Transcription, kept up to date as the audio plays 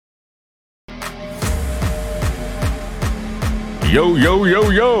Yo, yo, yo,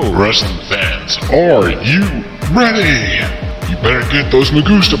 yo! Wrestling fans, are you ready? You better get those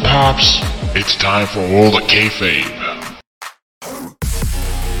Magusta pops. It's time for all the kayfabe.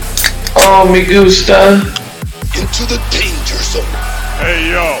 Oh, me gusta. Into the danger zone.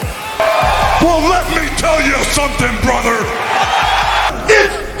 Hey, yo. Well, let me tell you something, brother.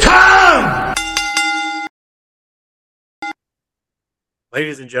 It's time!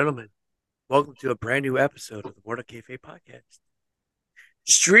 Ladies and gentlemen, welcome to a brand new episode of the World of Kayfabe podcast.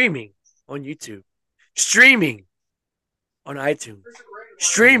 Streaming on YouTube, streaming on iTunes,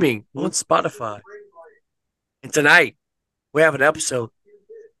 streaming on Spotify. And tonight, we have an episode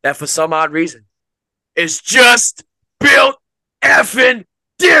that for some odd reason is just built effing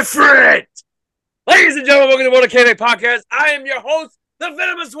different. Ladies and gentlemen, welcome to the World of Kayfabe podcast. I am your host, the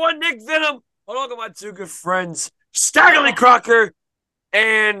venomous one, Nick Venom, along with my two good friends, Staggerly Crocker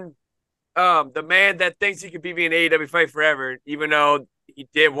and the man that thinks he could beat me in AEW fight forever, even though he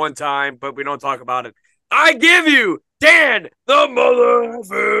did one time, but we don't talk about it. I give you Dan, the mother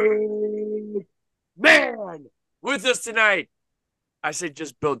man, with us tonight. I say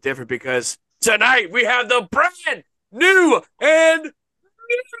just built different because tonight we have the brand new and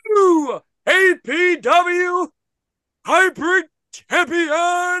new APW Hybrid Champion,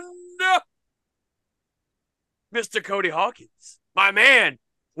 Mr. Cody Hawkinz. My man,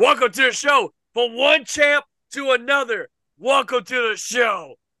 welcome to the show. From one champ to another, welcome to the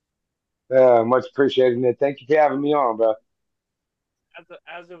show. Much appreciated, Nick. Thank you for having me on, bro.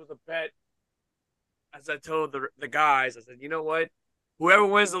 As it was a bet, as I told the guys, I said, you know what? Whoever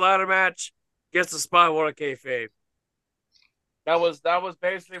wins the ladder match gets the spot in World of Kayfabe. That was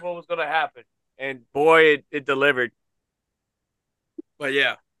basically what was going to happen. And boy, it delivered. But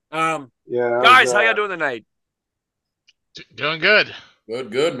yeah. Guys, how y'all doing tonight? Doing good.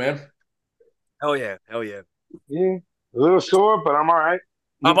 Good, man. Hell yeah. Yeah, a little sore, but I'm all right.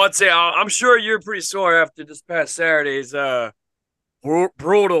 I'm about to say, I'm sure you're pretty sore after this past Saturday's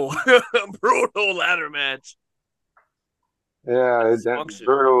brutal ladder match. Yeah,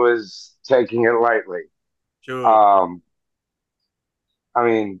 Brutal is taking it lightly. Sure. I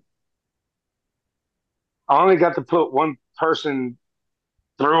mean, I only got to put one person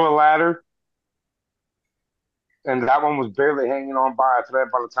through a ladder, and that one was barely hanging on by a thread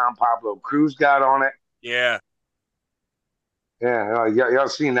by the time Pablo Cruz got on it. Yeah. Yeah, y'all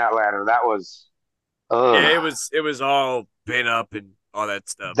seen that ladder? That was, yeah, it was all bent up and all that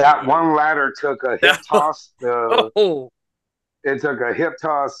stuff. That one ladder took a hip toss. It took a hip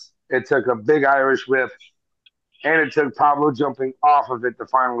toss. It took a big Irish whip, and it took Pablo jumping off of it to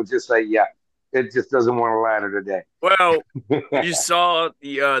finally just say, "Yeah, it just doesn't want a ladder today." Well, you saw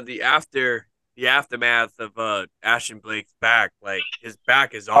the aftermath of Ashton Blake's back. Like his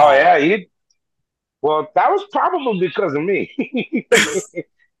back is all. Oh yeah, well, that was probably because of me.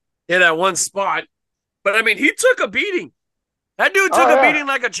 Yeah, that one spot. But I mean, he took a beating. That dude took a beating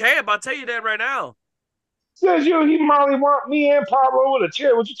like a champ. I'll tell you that right now. Says he mollywhopped me and Pablo with a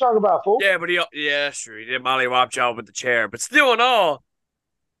chair. What you talking about, fool? Yeah, but that's true. He did mollywhop job with the chair. But still in all,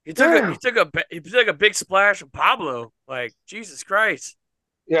 he took a big splash from Pablo. Like, Jesus Christ.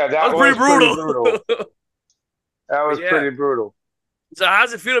 Yeah, that was pretty brutal. That was pretty brutal. So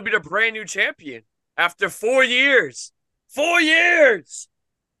how's it feel to be the brand new champion after 4 years? 4 years!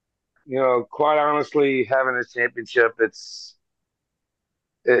 You know, quite honestly, having a championship, it's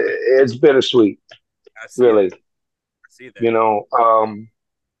bittersweet. Really. I see that. You know,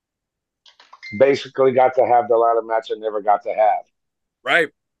 basically got to have the ladder match I never got to have.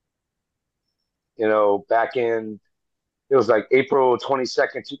 Right. You know, back in, it was like April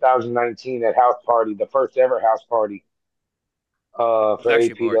 22nd, 2019 at House Party, the first ever House Party for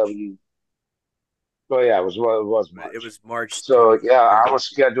APW. Oh, yeah, it was March. It was March. So, yeah, I was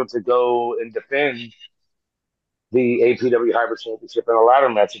scheduled to go and defend the APW Hybrid Championship in a ladder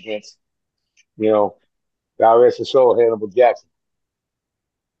match against, you know, God rest his soul, Hannibal Jackson.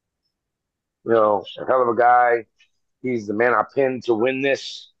 You know, a hell of a guy. He's the man I pinned to win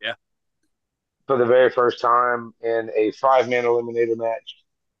this. Yeah. For the very first time in a 5-man eliminator match.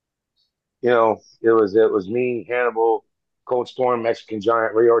 You know, it was me, Hannibal, Cold Storm, Mexican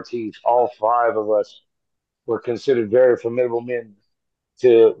Giant, Ray Ortiz. All 5 of us were considered very formidable men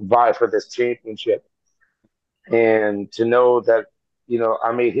to vie for this championship. And to know that, you know,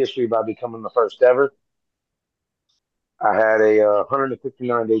 I made history by becoming the first ever. I had a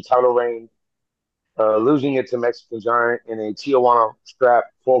 159-day title reign, losing it to Mexican Giant in a Tijuana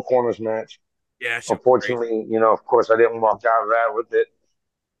strap 4 corners match. Yeah, unfortunately, you know, of course, I didn't walk out of that with it.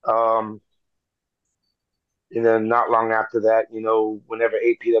 And then not long after that, you know, whenever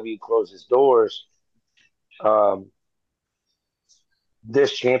APW closed its doors,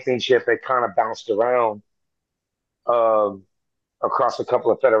 this championship had kind of bounced around um, across a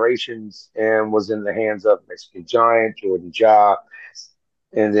couple of federations and was in the hands of Mexican Giant, Jordan Ja.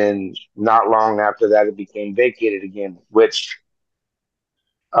 And then not long after that, it became vacated again, which,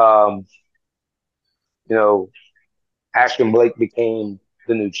 um, you know, Ashton Blake became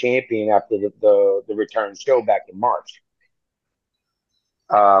the new champion after the return show back in March.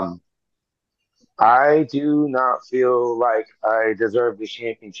 Um, I do not feel like I deserve the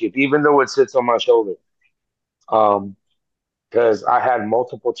championship, even though it sits on my shoulder. Um, because I had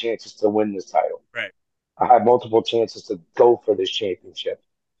multiple chances to win this title. Right. I had multiple chances to go for this championship.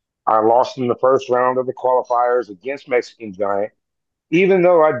 I lost in the first round of the qualifiers against Mexican Giant. Even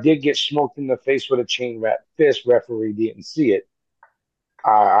though I did get smoked in the face with a chain fist, referee didn't see it.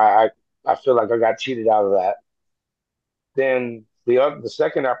 I, I feel like I got cheated out of that. Then the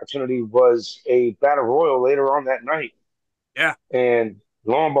second opportunity was a battle royal later on that night, Yeah. and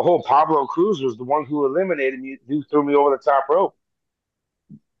lo and behold, Pablo Cruz was the one who eliminated me, who threw me over the top rope.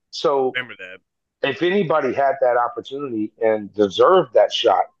 So Remember that. if anybody had that opportunity and deserved that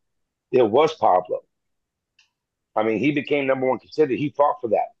shot, it was Pablo. I mean, he became number one contender. He fought for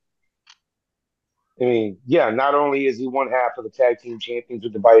that. I mean, yeah, not only is he one half of the tag team champions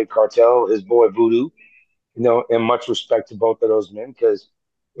with the Bayou Cartel, his boy Voodoo, and much respect to both of those men because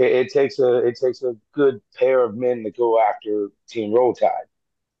it takes a good pair of men to go after Team Roll Tide,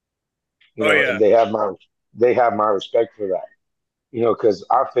 Oh and yeah. they have my respect for that, because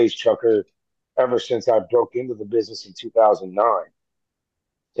I faced Chucker ever since I broke into the business in 2009,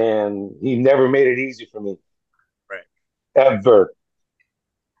 and he never made it easy for me Right. ever.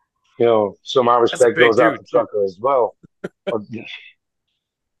 So my That's a respect big goes out dude to too. Chucker as well.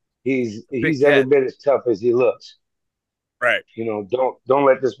 He's A big he's every cat. bit as tough as he looks. Right. Don't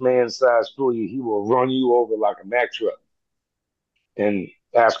let this man's size fool you. He will run you over like a Mack truck and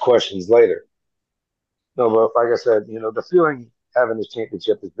ask questions later. No, but like I said, the feeling having this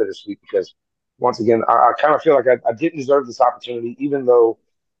championship is bittersweet because once again, I kind of feel like I didn't deserve this opportunity, even though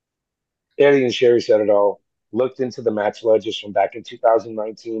Eddie and Sherry said it all. Looked into the match ledgers from back in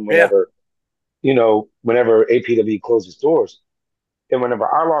 2019, Yeah. whenever APW closed its doors, and whenever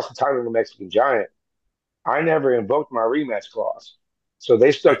I lost the title to the Mexican Giant, I never invoked my rematch clause. So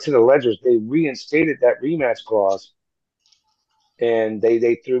they stuck Right. to the ledgers. They reinstated that rematch clause, and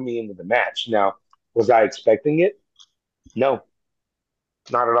they threw me into the match. Now, was I expecting it? No,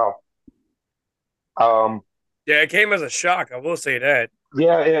 not at all. Um, Yeah, it came as a shock. I will say that.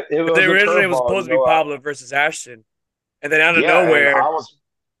 yeah, it But they was a originally it was curveball. supposed to be Pablo versus Ashton, and then out of Yeah, and nowhere,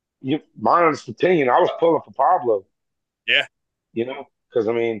 my honest opinion, I was pulling for Pablo. yeah. Because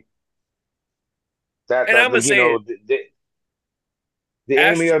I mean that And I'm that gonna say it. the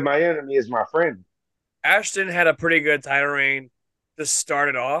enemy Ashton of my enemy is my friend. Ashton had a pretty good title reign to start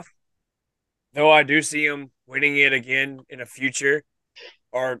it off. Though I do see him winning it again in the future,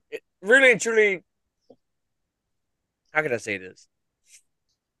 or really and truly, how can I say this?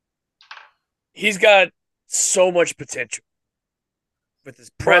 He's got so much potential with his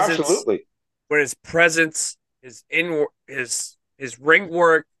Oh, presence, absolutely. his ring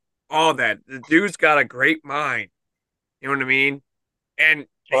work, all that. The dude's got a great mind. You know what I mean? And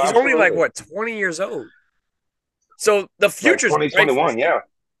Oh, he's only like absolutely. what 20 years old. So the Like future's bright for this 2021, dude. yeah.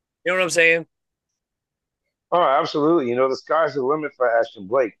 You know what I'm saying? Oh, absolutely. The sky's the limit for Ashton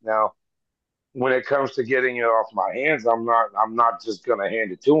Blake. Now, when it comes to getting it off my hands, I'm not just gonna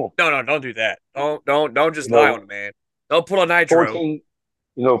hand it to him. No, don't do that. Don't just You lie on know, the man. Don't pull a nitro. 14,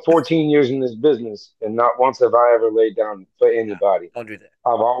 14 years in this business, and not once have I ever laid down for No, anybody. don't do that.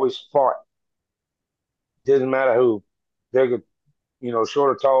 I've always fought. Didn't matter who, big,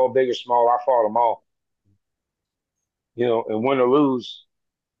 short or tall, big or small. I fought them all. And win or lose,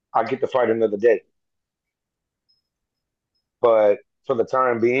 I get to fight another day. But for the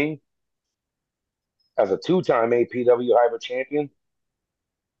time being, as a two-time APW Hybrid champion,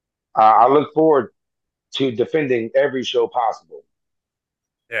 I look forward to defending every show possible.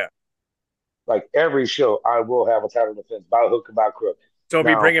 Yeah. Like every show, I will have a title defense by hook or by crook. So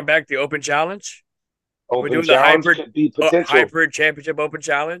be Now, bringing back the open challenge. Are we open doing the challenge could be potential. hybrid championship open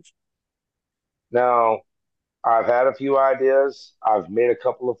challenge? Now, I've had a few ideas. I've made a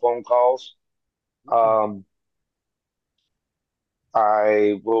couple of phone calls. Um,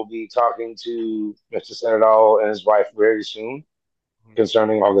 I will be talking to Mr. Senadol and his wife very soon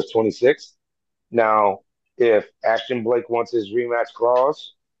concerning August 26th. Now, if Ashton Blake wants his rematch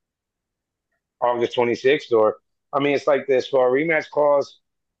clause, August 26th, or I mean, it's like this for a rematch clause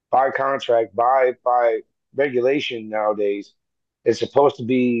by contract, by regulation nowadays, it's supposed to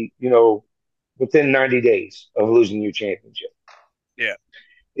be, within 90 days of losing your championship. Yeah.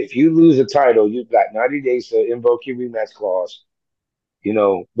 If you lose a title, you've got 90 days to invoke your rematch clause,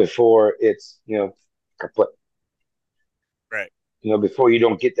 before it's, kaput. Right. Before you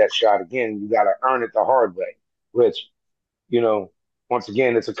don't get that shot again, you got to earn it the hard way, which, you know, once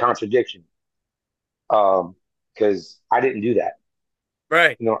again, it's a contradiction. Because I didn't do that.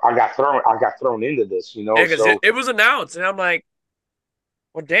 Right. I got thrown into this, Yeah, because so it was announced, and I'm like,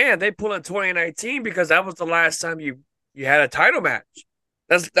 well, damn, they pulled in 2019 because that was the last time you had a title match.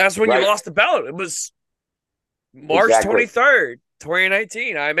 That's when you right, lost the belt. It was March exactly. 23rd,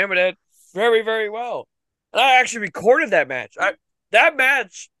 2019. I remember that very, very well. And I actually recorded that match. That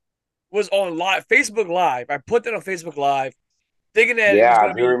match was on live Facebook Live. I put that on Facebook Live, thinking that it was Yeah, going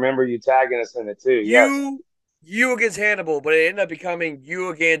I to do be remember you tagging us in it too. Yes. you you against Hannibal, but it ended up becoming you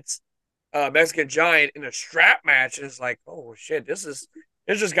against Mexican Giant in a strap match. And it's like, oh shit, this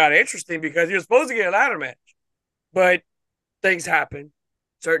just got interesting because he was supposed to get a ladder match, but things happen,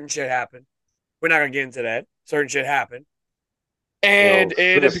 certain shit happened. We're not gonna get into that. Certain shit happened, and it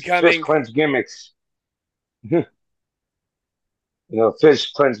ended up Fish becoming cleanse gimmicks.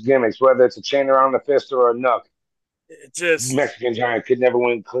 Fish cleanse gimmicks, whether it's a chain around the fist or a knuck. just. Mexican Giant could never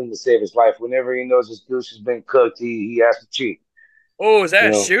win clean to save his life. Whenever he knows his goose has been cooked, he has to cheat. Oh, is that You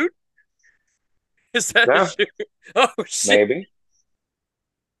a know, shoot? Is that a yeah, shoot? Oh shit, maybe.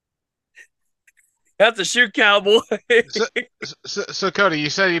 that's a shoot, cowboy. So, so, Cody, you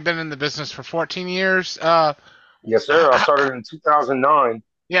said you've been in the business for 14 years. Yes, sir. I started in 2009.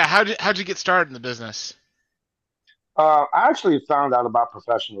 Yeah, how'd you get started in the business? I actually found out about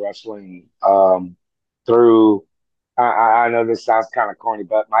professional wrestling through. I know this sounds kind of corny,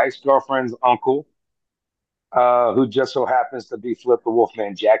 but my ex girlfriend's uncle, who just so happens to be Flip the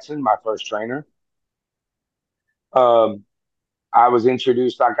Wolfman Jackson, my first trainer. Um, I was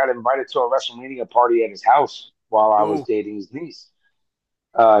introduced. I got invited to a WrestleMania party at his house while I was Ooh, dating his niece.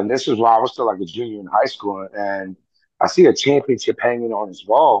 And this was while I was still like a junior in high school, and I see a championship hanging on his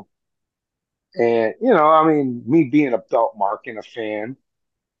wall. And I mean, me being a belt mark and a fan,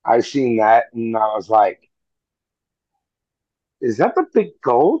 I seen that, and I was like, "Is that the big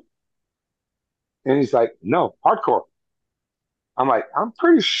gold?" And he's like, "No, hardcore." I'm like, "I'm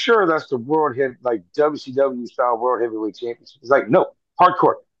pretty sure that's the world head, like WCW style world heavyweight championship." He's like, "No,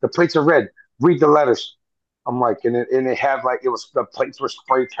 hardcore. The plates are red. Read the letters." I'm like, and it had like the plates were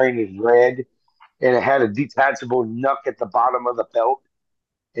spray painted red, and it had a detachable knuck at the bottom of the belt,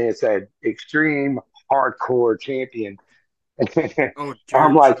 and it said "Extreme Hardcore Champion." oh,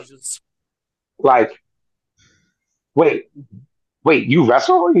 I'm dear Jesus. like, wait, wait, you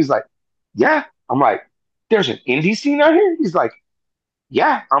wrestle? And he's like, yeah. I'm like, there's an indie scene out here? He's like,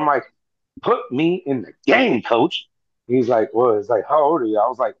 yeah. I'm like, put me in the game, coach. He's like, well, it's like, how old are you? I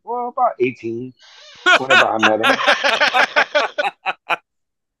was like, well, about 18 whenever I met him,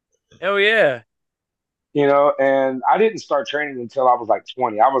 Hell yeah. and I didn't start training until I was like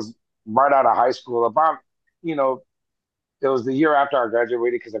 20. I was right out of high school. You know, it was the year after I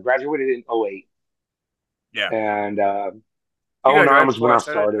graduated because I graduated in '08. Yeah. And You guys '09 right was before when I I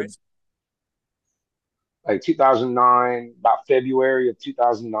started high started. school. Like 2009, about February of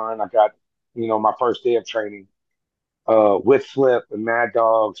 2009, I got, my first day of training with Flip and Mad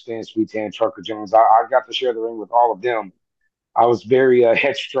Dog, Stan Sweetan, Trucker Jones. I got to share the ring with all of them. I was very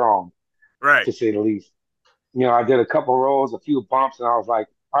headstrong, Right. to say the least. I did a couple rolls, a few bumps, and I was like,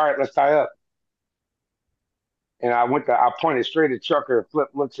 all right, let's tie up. And I pointed straight at Trucker. Flip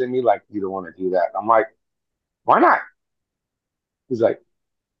looks at me like, you don't want to do that. I'm like, why not? He's like,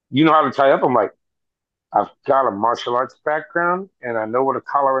 you know how to tie up? I'm like, I've got a martial arts background and I know what a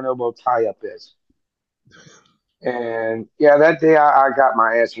collar and elbow tie up is. And yeah, that day I got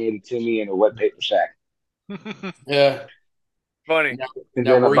my ass handed to me in a wet paper sack. Yeah. Funny. And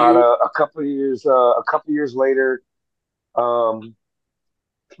Now, then were about you? a couple years later, um,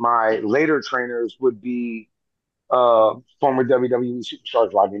 my later trainers would be former WWE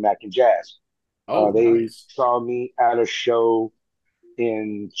superstars Rodney Mack and Jazz. Oh, They nice. saw me at a show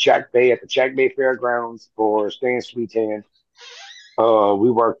in Jack Bay at the Jack Bay Fairgrounds for Stan Sweetan. We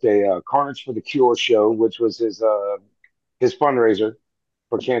worked a Carnage for the Cure show, which was his fundraiser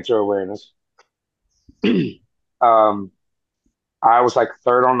for cancer awareness. um, I was like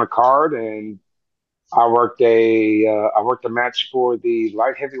third on the card, and I worked a match for the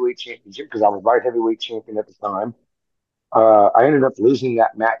light heavyweight championship because I was light heavyweight champion at the time. I ended up losing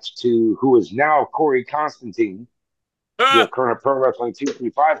that match to who is now Corey Constantine, the Ah, current Pro Wrestling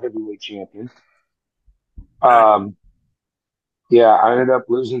 235 heavyweight champion. nice. Um, yeah, I ended up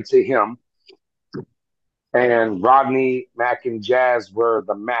losing to him, and Rodney, Mack, and Jazz were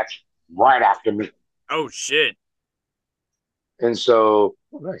the match right after me. Oh shit. And so,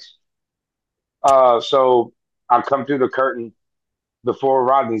 nice. So I come through the curtain before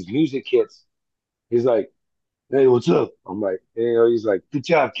Rodney's music hits. He's like, "Hey, what's up?" I'm like, he's like, "Good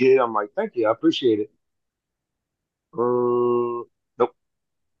job, kid." I'm like, "Thank you, I appreciate it." Nope,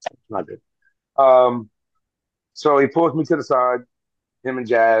 not good. Um, so he pulls me to the side, him and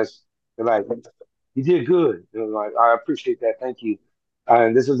Jazz. They're like, "You did good." And I'm like, "I appreciate that, thank you."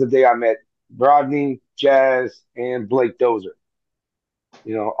 And this was the day I met Rodney, Jazz, and Blake Dozer.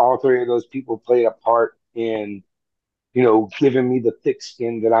 All three of those people played a part in giving me the thick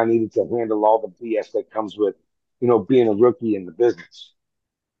skin that I needed to handle all the BS that comes with, being a rookie in the business.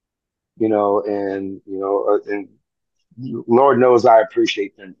 And Lord knows I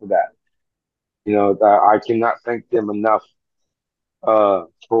appreciate them for that. I cannot thank them enough for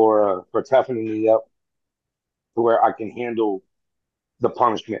toughening me up to where I can handle the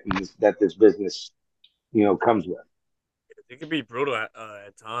punishment that this business, comes with. It can be brutal at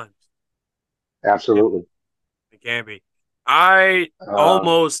times. Absolutely. It can be. I Um,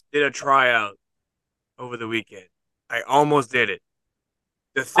 almost did a tryout over the weekend. I almost did it.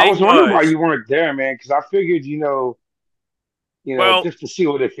 The I was thing wondering why was, you weren't there, man, because I figured, well, just to see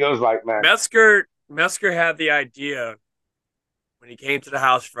what it feels like, man. Metzger had the idea when he came to the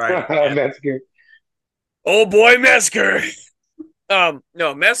house Friday. And That's good. oh boy, Metzger.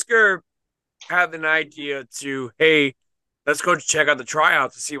 No, Metzger had an idea to, hey, let's go check out the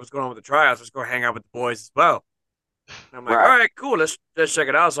tryouts to see what's going on with the tryouts. Let's go hang out with the boys as well. And I'm like, all Right. right, cool. Let's check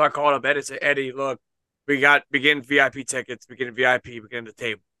it out. So I called up Eddie and said, Eddie, look, we getting VIP tickets, we getting VIP, we getting the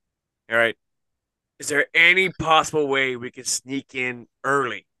table. All right. Is there any possible way we could sneak in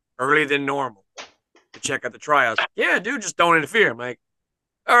earlier than normal to check out the tryouts? Yeah, dude, just don't interfere. I'm like,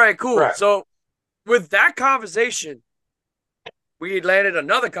 all right, cool. Right. So with that conversation, we landed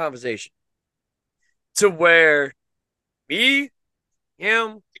another conversation to where me,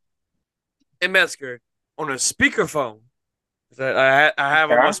 him, and Metzger on a speakerphone. I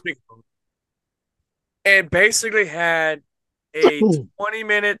have on my Okay. speakerphone, and basically had a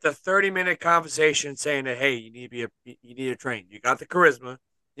 20-minute to 30-minute conversation saying that, hey, you need to train. You got the charisma,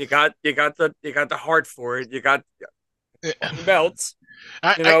 you got the heart for it, you got the belts,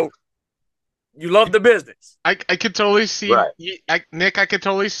 I, you love the business. I could totally see Right. Nick. I could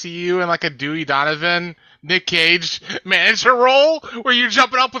totally see you in like a Dewey Donovan, Nick Cage manager role where you're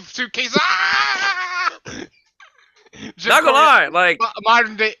jumping up with a suitcase. Ah! Not gonna lie, like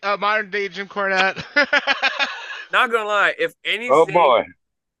modern day Jim Cornette. not gonna lie. If Oh anything, boy.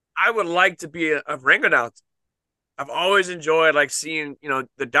 I would like to be a ring announcer. I've always enjoyed like seeing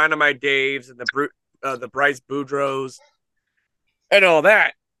the Dynamite Daves and the Bryce Boudreaux and all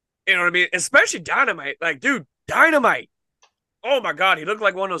that. You know what I mean? Especially Dynamite. Like, dude, Dynamite. Oh my God, he looked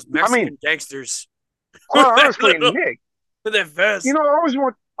like one of those I mean, Mexican gangsters with quite that honestly, Nick, with that vest. I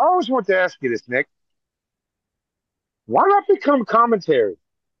always want to ask you this, Nick. Why not become commentary?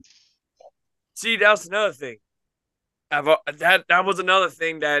 See, that's another thing. That was another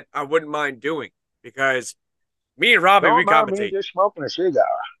thing that I wouldn't mind doing because me and Robbie we Don't mind me commentate. just smoking a cigar.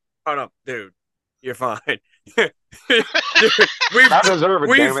 Oh no, dude, you're fine. Dude, I deserve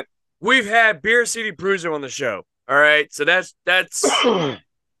it, damn it. we've had Beer City Bruiser on the show. All right, so that's Hey,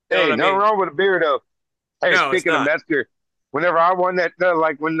 what I nothing mean. wrong with a beer though. Hey, No, it's speaking of not. Metzger, whenever I won that,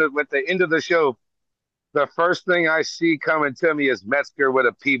 like at the end of the show, the first thing I see coming to me is Metzger with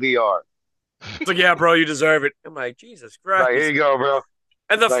a PBR. It's like, yeah, bro, you deserve it. I'm like, Jesus Like, here Christ. you go, bro.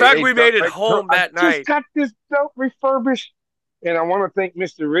 And the Like, fact hey, we made it like, home I that just night. got this belt refurbished, and I want to thank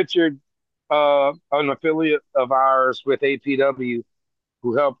Mr. Richard, an affiliate of ours with APW,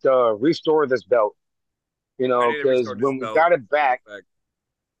 who helped restore this belt. I need to Because restore this when we belt. got it back,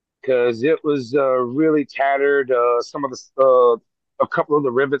 because it was really tattered. Some of a couple of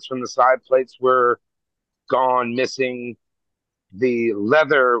the rivets from the side plates were gone, missing. The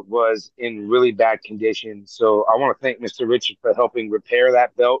leather was in really bad condition. So I want to thank Mr. Richard for helping repair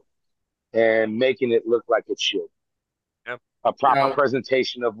that belt and making it look like it should. Yep. A proper Now,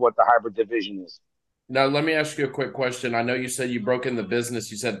 presentation of what the hybrid division is. now, let me ask you a quick question. I know you said you broke in the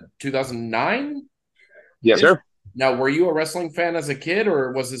business. You said 2009? Yes, sir. Now, were you a wrestling fan as a kid,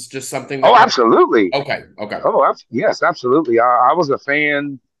 or was this just something Oh, that... absolutely. Okay. Oh, yes, absolutely. I was a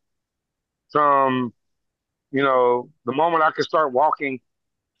fan from, the moment I could start walking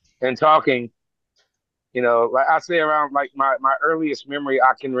and talking. Like I say, around like my earliest memory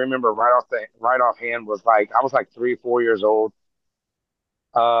I can remember right offhand was like I was like 3 or 4 years old,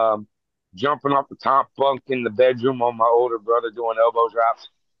 um, jumping off the top bunk in the bedroom on my older brother doing elbow drops,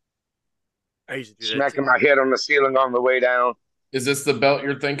 I used to do that smacking too. my head on the ceiling on the way down. Is this the belt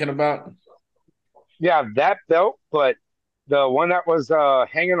you're thinking about? Yeah, that belt, but The one that was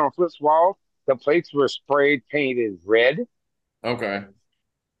hanging on Flip's wall, the plates were sprayed painted red, Okay.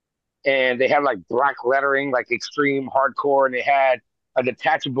 and they had like black lettering, like extreme hardcore, and they had a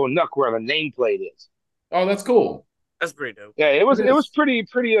detachable nook where the nameplate is. Oh, that's cool. That's pretty dope. Yeah, it It was is. pretty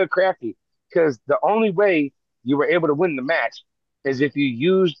crafty because the only way you were able to win the match is if you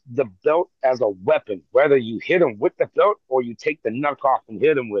used the belt as a weapon, whether you hit him with the belt or you take the nook off and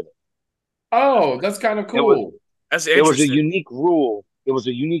hit him with it. Oh, that's kind of It was cool. That's it was a interesting. unique rule. It was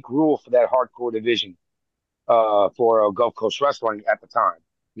a unique rule for that hardcore division for Gulf Coast Wrestling at the time.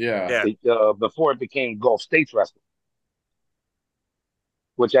 Yeah. Yeah. Before it became Gulf States Wrestling,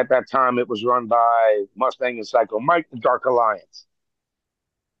 which at that time it was run by Mustang and Psycho Mike, the Dark Alliance,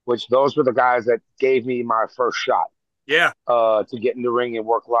 which those were the guys that gave me my first shot Yeah. to get in the ring and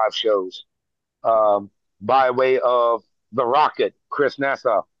work live shows by way of the Rocket, Chris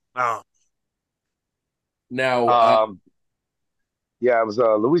Nassau. Oh. Now, Yeah, it was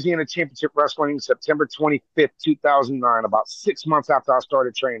Louisiana Championship Wrestling, September 25th, 2009, about 6 months after I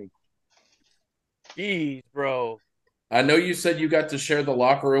started training. Jeez, bro. I know you said you got to share the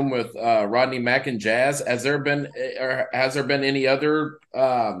locker room with Rodney Mack and Jazz. Has there been any other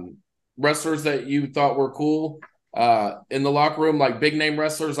wrestlers that you thought were cool in the locker room, like big name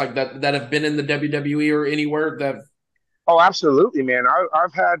wrestlers like that have been in the WWE or anywhere that? Oh, absolutely, man.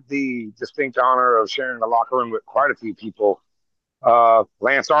 I've had the distinct honor of sharing the locker room with quite a few people.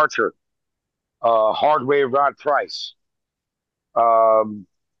 Lance Archer, Hardway Rod Price.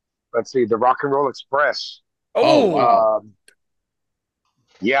 Let's see, the Rock and Roll Express. Oh, Oh, wow.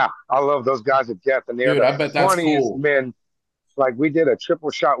 Yeah, I love those guys to death, and they're Dude, I the bet that's funniest cool. men. Like we did a triple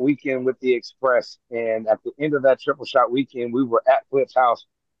shot weekend with the Express, and at the end of that triple shot weekend, we were at Flip's house.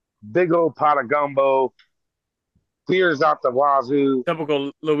 Big old pot of gumbo, beers out the wazoo,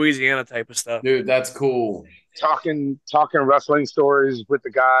 typical Louisiana type of stuff. Dude, that's cool. talking wrestling stories with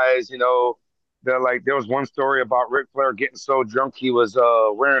the guys. You know, they're like there was one story about Ric Flair getting so drunk he was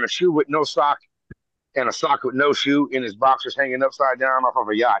wearing a shoe with no sock and a sock with no shoe, and his boxers hanging upside down off of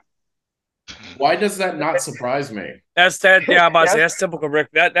a yacht. Why does that not surprise me? That's that. Yeah, I'm about to say that's typical Rick.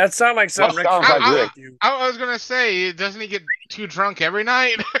 That sounds like something Rick sounds like Rick. do. I was gonna say, doesn't he get too drunk every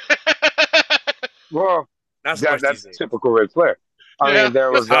night? Well, Not so much that's these days. typical Ric Flair. I Yeah. mean,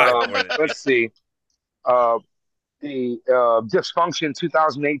 there was Alright. let's see, the Dysfunction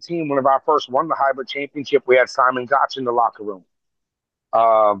 2018. One of our first won the hybrid championship. We had Simon Gotch in the locker room.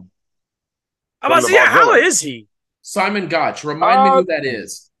 I'm about to the say, yeah, how Vaudevillains. is he? Simon Gotch, remind me who that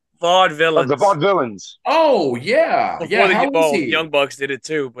is. Vaudevillains. The Vaudevillains. Oh, yeah. Before Yeah, how was he? Young Bucks did it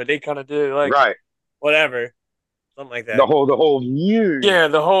too, but they kind of did it like Right. whatever, something like that. The whole Yeah,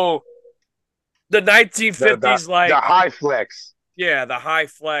 the 1950s the like high flex. yeah, the high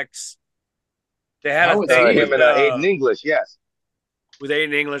flex. They had How a is thing Him with and Aiden English, yes.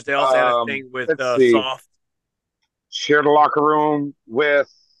 Aiden English. They also had a thing with let's see. Soft. Shared a locker room with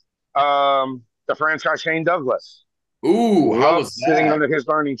the franchise Shane Douglas. Ooh, how Loved was sitting that? under his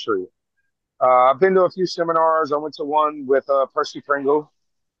learning tree. I've been to a few seminars. I went to one with Percy Pringle,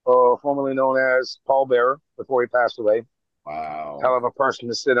 formerly known as Paul Bearer, before he passed away. Wow. Hell of a person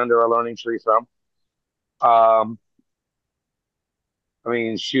to sit under a learning tree from. I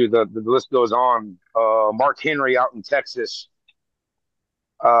mean, shoot, the list goes on. Mark Henry out in Texas.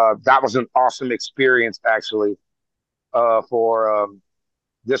 That was an awesome experience, actually. For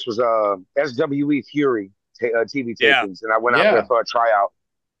this was SWE Fury TV Yeah. tapings, and I went out Yeah. there for a tryout.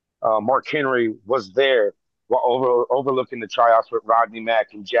 Mark Henry was there while overlooking the tryouts with Rodney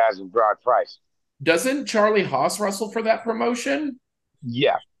Mack and Jazz and Rod Price. Doesn't Charlie Haas wrestle for that promotion?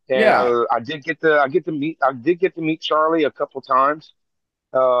 Yeah, and Yeah. I did get to meet Charlie a couple times,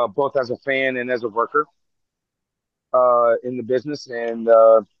 both as a fan and as a worker in the business, and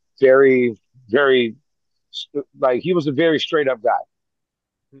very very like he was a very straight up guy.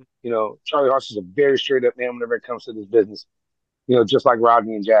 You know, Charlie Haas is a very straight up man whenever it comes to this business. You know, just like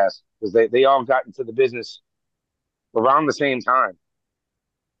Rodney and Jazz, because they all got into the business around the same time.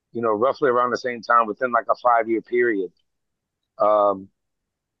 You know, roughly around the same time within like a 5-year period. Um,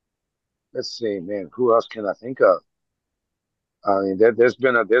 let's see, man, who else can I think of? I mean, there's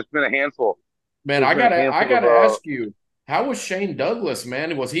been a handful. Man, There's I been a gotta handful of, ask you, how was Shane Douglas,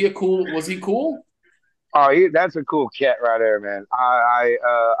 man? Was he cool? That's a cool cat right there, man. I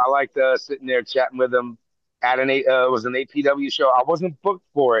liked sitting there chatting with him at it was an APW show. I wasn't booked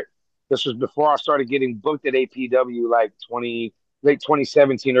for it. This was before I started getting booked at APW, like late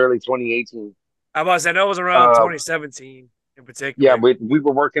 2017, early 2018. I was. I know it was around 2017 in particular. Yeah, we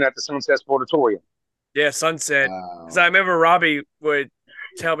were working at the Sunset Sportatorium. Yeah, Sunset. Wow. Because I remember Robbie would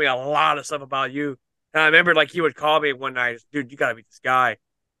tell me a lot of stuff about you. And I remember like he would call me one night, dude, you gotta meet this guy.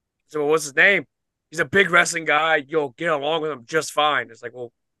 So well, what's his name? He's a big wrestling guy. You'll get along with him just fine. It's like,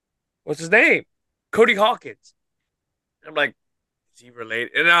 well, what's his name? Cody Hawkinz. I'm like, is he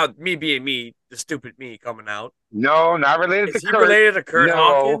related? And now me being me, the stupid me coming out. No, not related Is to he Kurt. related to Kurt No.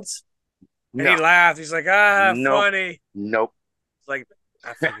 Hawkins? And No. he laughed. He's like, Nope. funny. Nope. It's like,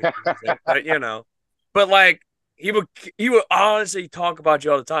 I figured he was it, but you know. But like he would honestly talk about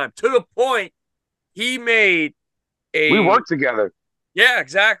you all the time. To the point he made We worked together. Yeah,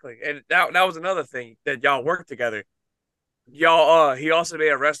 exactly. And that was another thing that y'all worked together. Y'all he also made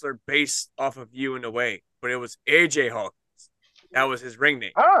a wrestler based off of you in a way, but it was AJ Hawkins. That was his ring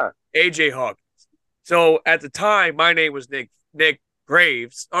name. AJ Hawkins. So at the time, my name was Nick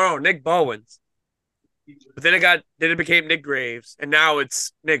Graves. Oh no, Nick Bowens. But then it became Nick Graves, and now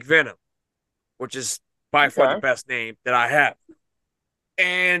it's Nick Venom, which is by far the best name that I have.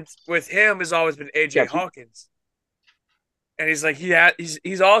 And with him has always been AJ Hawkins. And he's like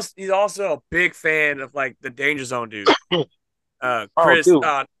he's also a big fan of like the Danger Zone dude. Chris, dude,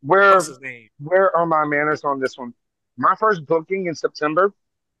 what's his name? Where are my manners on this one? My first booking in September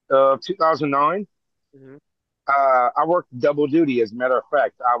of 2009. Mm-hmm. I worked double duty. As a matter of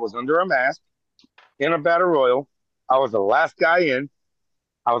fact, I was under a mask in a battle royal. I was the last guy in.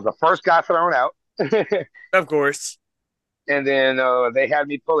 I was the first guy thrown out. Of course. And then they had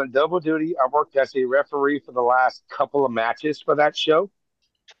me pulling double duty. I worked as a referee for the last couple of matches for that show,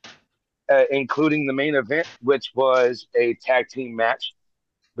 including the main event, which was a tag team match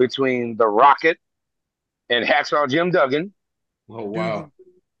between The Rocket and Hacksaw Jim Duggan. Oh, wow.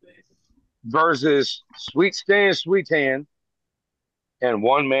 Versus Sweet Stan Sweetan and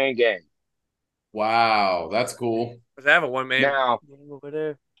One Man Gang. Wow, that's cool. Does that have a one man? Now,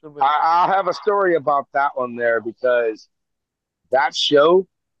 I'll have a story about that one there because that show,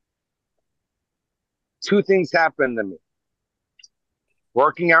 two things happened to me.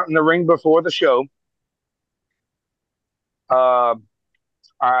 Working out in the ring before the show,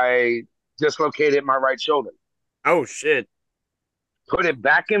 I dislocated my right shoulder. Oh, shit. Put it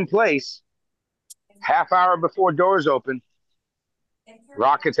back in place. Half hour before doors open,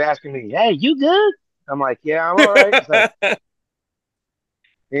 Rocket's asking me, "Hey, you good?" I'm like, "Yeah, I'm all right."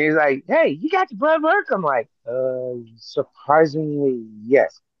 He's like, "Hey, you got the blood work?" I'm like, surprisingly,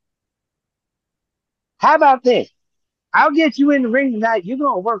 yes. How about this? I'll get you in the ring tonight. You're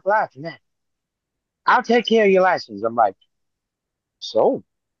going to work live tonight. I'll take care of your license. I'm like, so?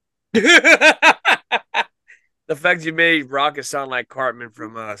 The fact you made Rocket sound like Cartman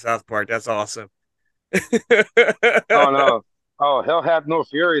from South Park, that's awesome. Oh, no. Oh, hell have no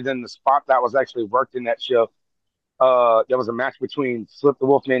fury than the spot that was actually worked in that show. There was a match between Flip the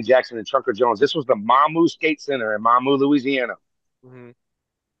Wolfman Jackson and Trucker Jones. This was the Mamu Skate Center in Mamu, Louisiana. Mm-hmm.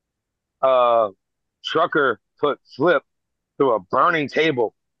 Trucker put Flip through a burning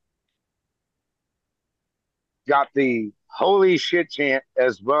table. Got the holy shit chant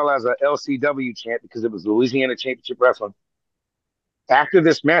as well as a LCW chant because it was Louisiana Championship Wrestling. After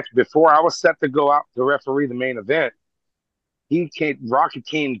this match, before I was set to go out to referee the main event, Rocky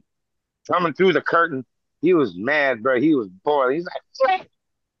came coming through the curtain. He was mad, bro. He was bored. He's like, Flip.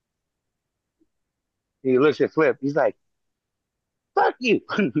 He looks at Flip. He's like, fuck you.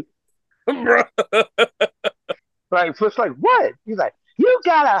 Like, Flip's like, what? He's like, you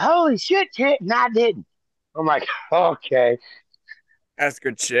got a holy shit chant and I didn't. I'm like, okay. That's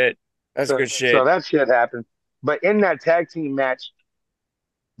good shit. That's good shit. So that shit happened. But in that tag team match,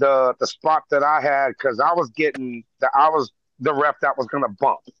 the spot that I had, because I was the ref that was gonna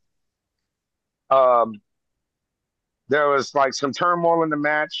bump. There was like some turmoil in the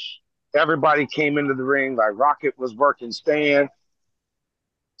match. Everybody came into the ring. Like Rocket was working Stan.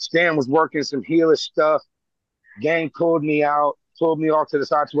 Stan was working some heelish stuff. Gang pulled me off to the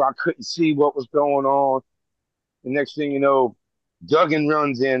side to where I couldn't see what was going on. The next thing you know, Duggan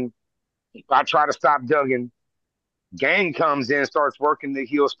runs in. I try to stop Duggan. Gang comes in, starts working the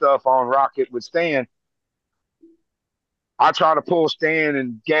heel stuff on Rocket with Stan. I try to pull Stan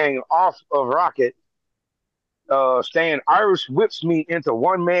and Gang off of Rocket. Stan Irish whips me into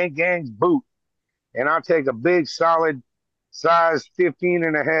One Man Gang's boot. And I take a big, solid, size 15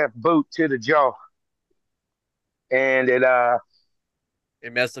 and a half boot to the jaw. And it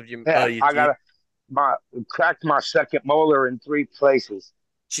messed up your I cracked my second molar in 3 places.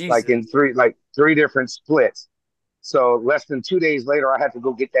 Jesus. Like in three different splits. So less than 2 days later, I had to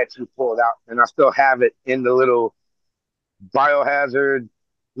go get that tooth pulled out, and I still have it in the little biohazard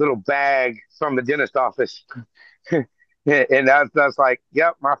little bag from the dentist office. And that's like,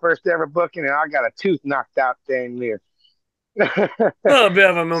 yep, my first ever booking, and I got a tooth knocked out dang near. A little bit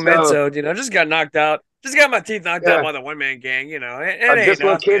of a So memento, just got knocked out. Just got my teeth knocked out yeah, by the one man gang, a it ain't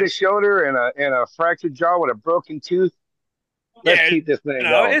nothing. dislocated shoulder and a fractured jaw with a broken tooth. Let's Yeah, keep this thing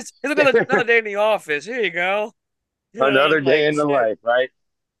going. it's another day in the office. Here you go. Another I'm like, day in the shit. life, right?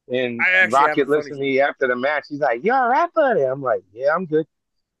 And I actually have a Rocket funny listened to me after the match. He's like, "You all right, buddy?" I'm like, "Yeah, I'm good."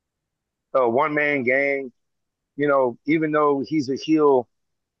 One man gang. Even though he's a heel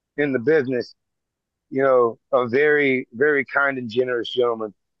in the business, a very, very kind and generous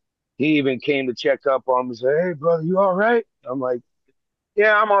gentleman. He even came to check up on me and say, "Hey, brother, you all right?" I'm like,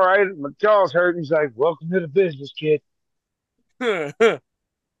 "Yeah, I'm all right. My jaw's hurt." He's like, "Welcome to the business, kid."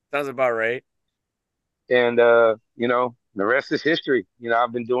 Sounds about right. And, the rest is history.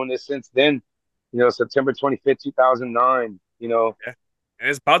 I've been doing this since then, September 25th, 2009, Yeah. And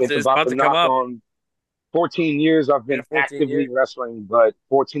it's it's about about to to come knock up. on 14 years I've Yeah, been 14 actively years. wrestling, but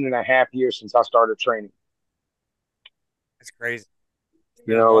 14 and a half years since I started training. That's crazy. It's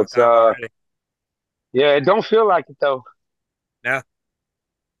been a long It's, time already. yeah, it don't feel like it though, Yeah.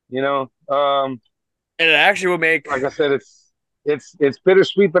 you know, And it actually will make like I said, it's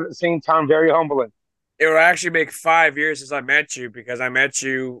bittersweet, but at the same time, very humbling. it will actually make 5 years since I met you because I met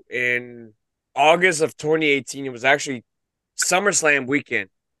you in August of 2018. It was actually SummerSlam weekend.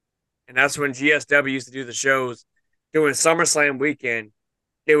 And that's when GSW used to do the shows doing SummerSlam weekend.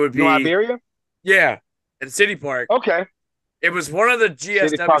 It would You know be, Iberia? yeah, in City Park. Okay. It was one of the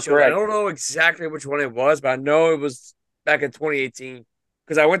City GSW Park, shows. I correct. don't know exactly which one it was, but I know it was back in 2018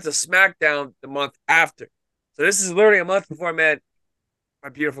 because I went to SmackDown the month after. So this is literally a month before I met my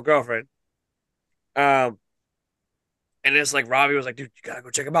beautiful girlfriend. Um, and it's like Robbie was like, dude, you gotta go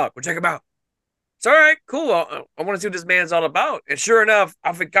check him out. Go check him out. It's all right, cool. I want to see what this man's all about. And sure enough,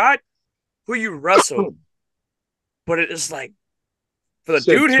 I forgot who you wrestled, but it is like for the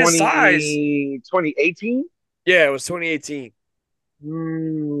Said dude his size. 2018. Yeah, it was 2018.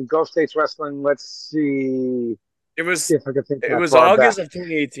 Gulf States Wrestling. Let's see. It See was if I can think it that was far back. August of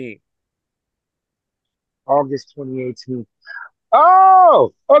 2018. August 2018.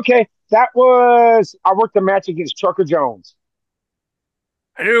 Oh, okay. I worked a match against Trucker Jones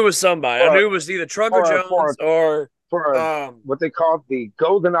I knew it was somebody. I for knew it was either Trucker for for Jones or for a, what they called the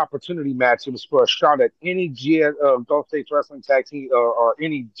Golden Opportunity match. It was for a shot at any Gulf States Wrestling Tag Team or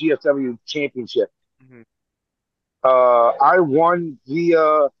any GFW championship. mhm. I won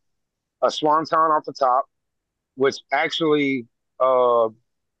via a swanton off the top, which actually uh,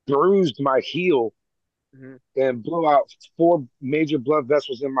 bruised my heel Mhm. and blew out 4 major blood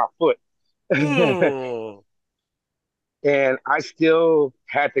vessels in my foot. Ooh, And I still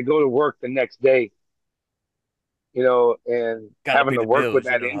had to go to work the next day, and gotta having pay to the work with bills.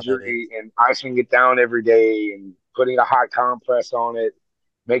 You that know how that is. injury and icing it down every day and putting a hot compress on it,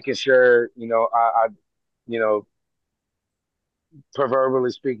 making sure, I you know,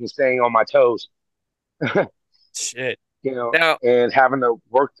 proverbially speaking, staying on my toes, Shit. Now, and having to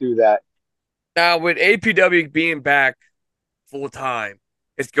work through that. now with APW being back full time,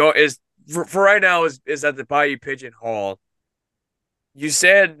 it's go is for right now is at the Bayou Pigeon Hall. You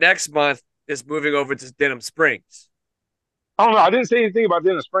said next month is moving over to Denham Springs. I don't know. I didn't say anything about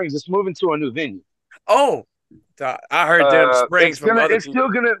Denham Springs. It's moving to a new venue. Oh, I heard Denham Springs from other It's people. still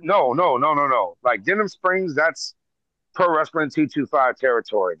gonna, no, no, no, no, no. Like Denham Springs, that's Pro Wrestling 225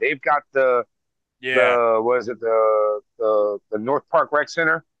 territory. They've got Yeah, what is it, the North Park Rec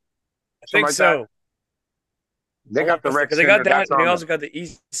Center, I something think like that. so. I They got want the to say rec because they got center. that, That's and they on the also got the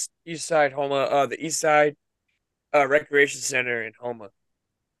East Side Homa, the East Side Recreation Center in Homa,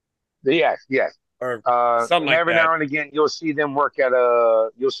 yes, yes. or something And like every that. now and again, you'll see them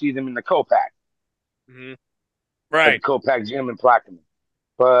you'll see them in the Copac Hmm. at the Right, Copac gym in Plaquemine.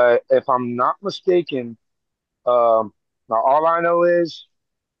 But if I'm not mistaken, now all I know is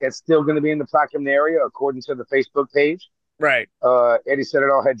it's still going to be in the Plaquemine area, according to the Facebook page. right. Eddie said it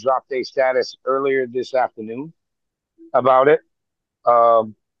all had dropped a status earlier this afternoon about it.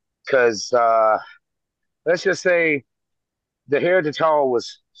 Because let's just say the Heritage Hall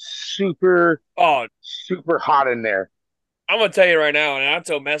was super, Oh, super hot in there. I'm gonna tell you right now, and I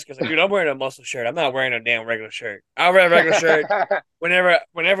told Meska, like, dude, I'm wearing a muscle shirt. I'm not wearing a damn regular shirt. I'll wear a regular shirt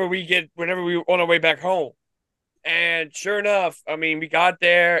whenever we on our way back home. And sure enough, I mean, we got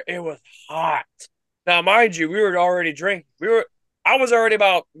there. It was hot. Now, mind you, we were already drinking. I was already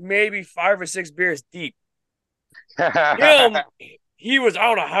about maybe 5 or 6 beers deep. Him, he was, I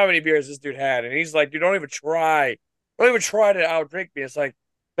don't know how many beers this dude had. And he's like, dude, don't even try. Don't even try to outdrink me. It's like,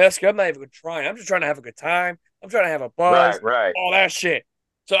 Meska, I'm not even trying. I'm just trying to have a good time. I'm trying to have a buzz, Right, right. all that shit.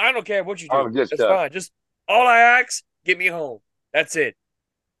 So I don't care what you All do. the good It's stuff. fine. Just all I ask, get me home. That's it.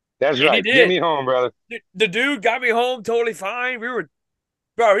 That's And he right. Get did. me home, brother. The dude got me home totally fine. We were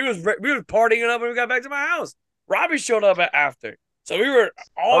partying up when we got back to my house. Robbie showed up after. So we were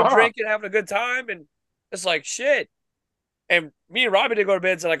all Uh-huh. drinking, having a good time, and it's like shit. And me and Robbie didn't go to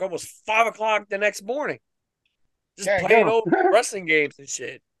bed until like almost 5 o'clock the next morning. Just Can't playing go. old wrestling games and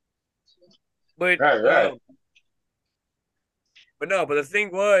shit. But Right. but the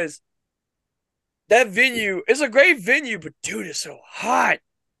thing was, that venue is a great venue, but dude, it's so hot.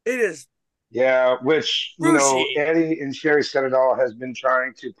 It is Yeah, which, crucial. Eddie and Sherry said it all has been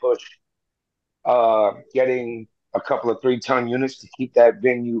trying to push getting a couple of 3-ton units to keep that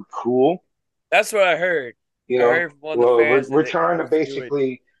venue cool. That's what I heard. I heard from one of the Well, fans we're that he trying to wants to do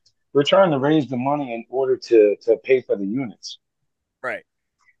it. we're trying to raise the money in order to pay for the units, Right.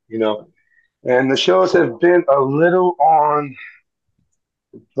 and the shows have been a little on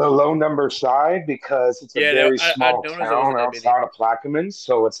the low number side because it's a Yeah, very I small noticed there town wasn't that many. outside of Plaquemine,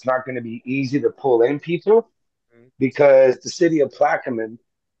 so it's not going to be easy to pull in people Mhm. because the city of Plaquemine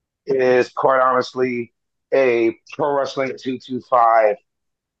is quite honestly a pro wrestling 225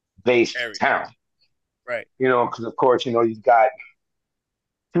 based Area. town. Right. Because of course, you've got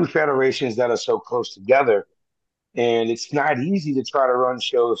two federations that are so close together, and it's not easy to try to run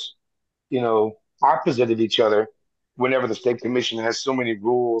shows, opposite of each other whenever the state commission has so many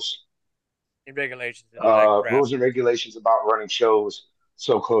And regulations and all that crap. rules and regulations about running shows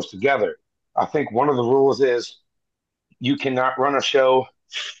so close together. I think one of the rules is you cannot run a show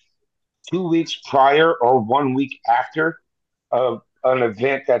 2 weeks prior or 1 week after an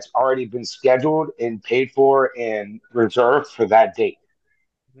event that's already been scheduled and paid for and reserved for that date.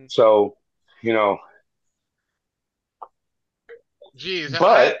 Mhm. So, you know, Jeez,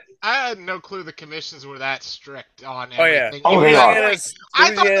 but I had no clue the commissions were that strict on Oh yeah. everything. Oh, Even they to the are. point, Louisiana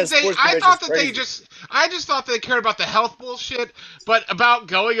Sports I Commission's thought that crazy. I just thought they cared about the health bullshit, but about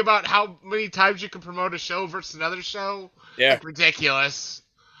going about how many times you can promote a show versus another show, Yeah. like ridiculous.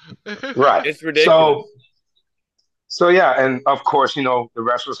 right. It's ridiculous. So yeah, and of course, the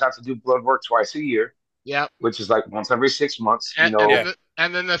wrestlers have to do blood work twice a year, Yep. which is like once every 6 months. And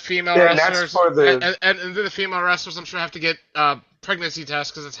then the female and that's wrestlers, for the and then the female wrestlers, I'm sure have to get pregnancy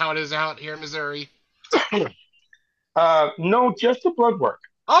tests because that's how it is out here in Missouri. no, just the blood work.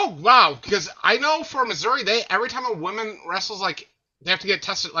 Oh wow! Because I know for Missouri, they every time a woman wrestles, like they have to get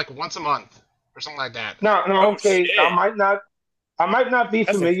tested like once a month or something like that. No, Oh, okay. shit. I might not be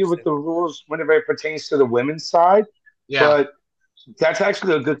That's familiar with interesting. the rules whenever it pertains to the women's side, Yeah. but that's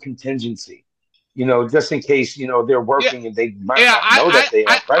actually a good contingency. Just in case they're working and they might Yeah, not know that they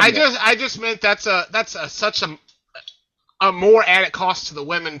are pregnant. I just meant that's such a more added cost to the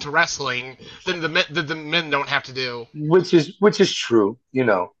women to wrestling than the men don't have to do. Which is true,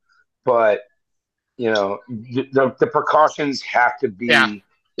 but the precautions have to Yeah, be,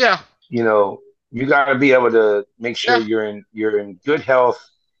 yeah, you got to be able to make sure yeah. you're in good health,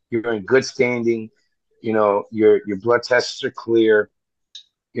 you're in good standing, your blood tests are clear,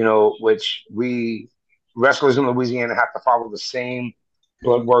 which we wrestlers in Louisiana have to follow the same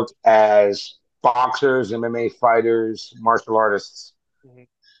blood work as boxers, MMA fighters, martial artists, Mhm.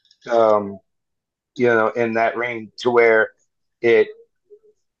 um, in that range to where it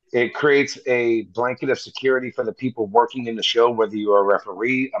it creates a blanket of security for the people working in the show, whether you're a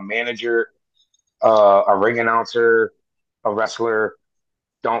referee, a manager, a ring announcer, a wrestler,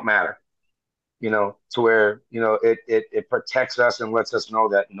 don't matter. To where it protects us and lets us know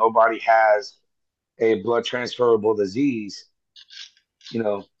that nobody has a blood transferable disease.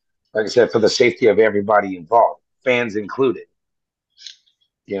 Like I said, for the safety of everybody involved, fans included.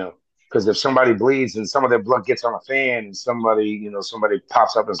 Because if somebody bleeds and some of their blood gets on a fan, and somebody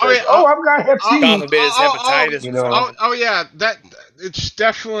pops up and Oh says, yeah. "Oh, I've got Hep God C," forbid it's hepatitis or something. Oh yeah. That it's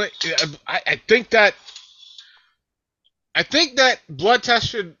definitely. I think that blood tests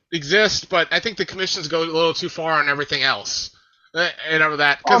should exist, but I think the commissions go a little too far on everything else. That I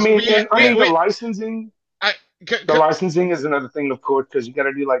because mean, and I mean the we licensing. I, The licensing is another thing, of course, because you got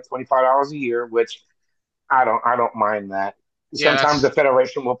to do like $25 a year, which I don't mind that. yeah, Sometimes the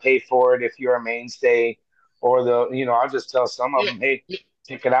federation will pay for it if you're a mainstay, or I'll just tell some of yeah, them, hey,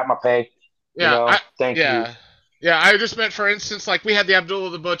 take it out my pay. Thank you. Yeah. I just meant, for instance, like we had the Abdullah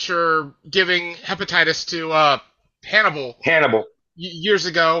the Butcher giving hepatitis to Hannibal Hannibal. years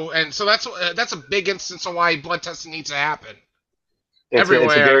ago, and so that's a big instance of why blood testing needs to happen It's a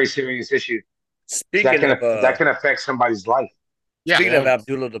everywhere. very serious issue. Speaking That can affect somebody's life. Yeah. Speaking of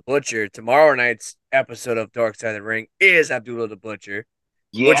Abdullah the Butcher, tomorrow night's episode of Dark Side of the Ring is Abdullah the Butcher,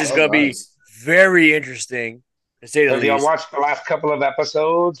 which is going to be very interesting, to say the Have y'all least. watched the last couple of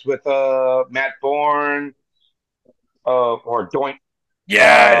episodes with Matt Bourne or Doink?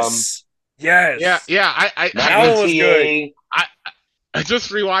 Yes. Yes. Yeah. That one was good. TA. I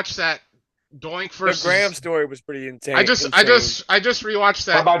just rewatched that Doink The Graham versus. story was pretty insane. I just rewatched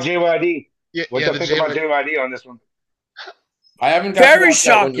How that. about JYD? Yeah, What yeah, y'all the think about J. JYD on this one? I haven't got to Very watch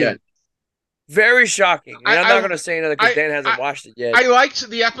that one yet. shocking. Very shocking. And I'm not going to say another because I- Dan hasn't watched it yet. I liked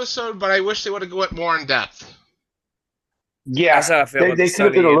the episode, but I wish they would have went more in depth. Yeah, That's how I feel about they the could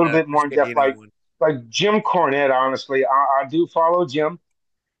have been Sonny a and little bit more Chris in depth. Candido one. Like Jim Cornette, honestly, I do follow Jim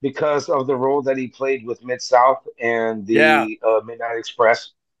because of the role that he played with Mid South and Yeah. the Midnight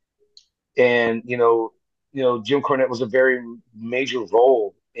Express. And Jim Cornette was a very major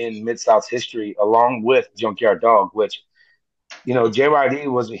role in Mid South's history, along with Junkyard Dog, which JYD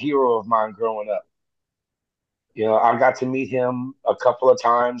was a hero of mine growing up. I got to meet him a couple of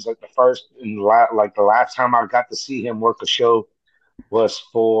times. Like the last time I got to see him work a show was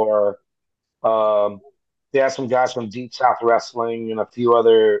for they had some guys from Deep South Wrestling and a few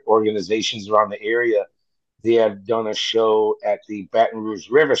other organizations around the area. They had done a show at the Baton Rouge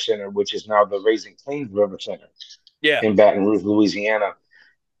River Center, which is now the Raising Cane's River Center Yeah. in Baton Rouge, Louisiana.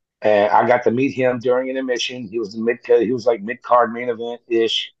 And I got to meet him during an admission. He was like mid card main event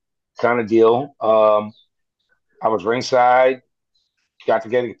ish kind of deal. I was ringside, got to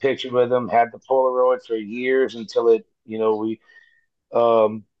get a picture with him, had the Polaroid for years until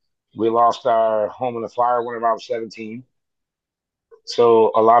um, we lost our home in the fire when I was 17.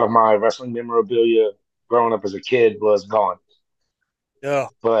 So a lot of my wrestling memorabilia growing up as a kid was gone. Yeah.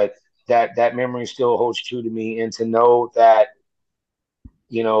 But that memory still holds true to me, and to know that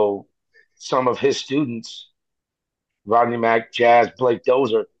some of his students, Rodney Mack, Jazz, Blake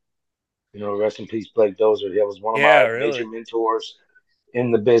Dozer, rest in peace, Blake Dozer. He was one of Yeah, my really. major mentors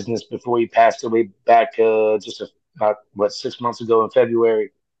in the business before he passed away back about 6 months ago in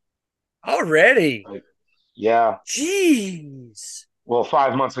February. Already. Yeah. Jeez. Well,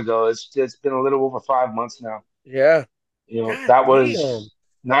 5 months ago. It's been a little over 5 months now. Yeah. God That damn. was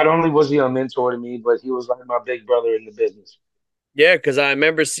not only was he a mentor to me, but he was like my big brother in the business. Yeah, because I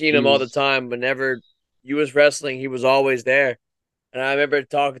remember seeing He him all the was- time. Whenever you was wrestling, he was always there. And I remember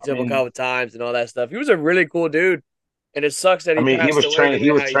talking to him a couple times and all that stuff. He was a really cool dude. And it sucks that he he passed was away the trained. He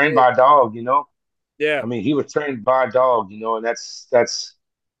way was how he trained did. by a dog. Yeah. He was trained by a dog. And that's a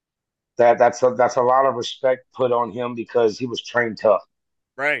lot of respect put on him because he was trained tough,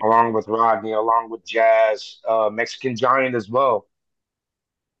 Right. along with Rodney, along with Jazz, Mexican Giant as well.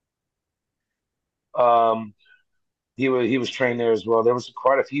 He was trained there as well. There was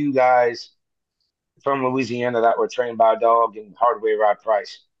quite a few guys from Louisiana that were trained by a dog and Hardway Rod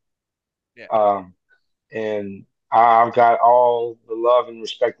Price. Yeah. And I've got all the love and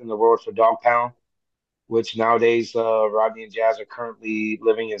respect in the world for Dog Pound, which nowadays Rodney and Jazz are currently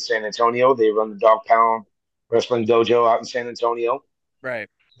living in San Antonio. They run the Dog Pound Wrestling Dojo out in San Antonio. Right.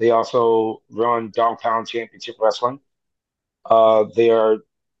 They also run Dog Pound Championship Wrestling. They are,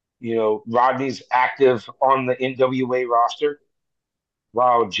 Rodney's active on the NWA roster,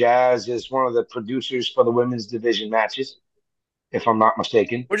 while Jazz is one of the producers for the women's division matches, if I'm not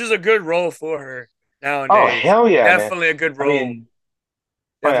mistaken. Which is a good role for her nowadays. Oh, hell yeah, Definitely man. a good role.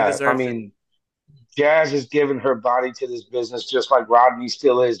 Jazz has given her body to this business just like Rodney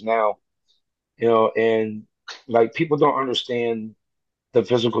still is now. And like people don't understand the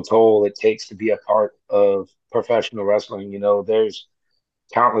physical toll it takes to be a part of professional wrestling. There's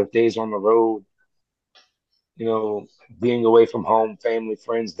countless days on the road, being away from home, family,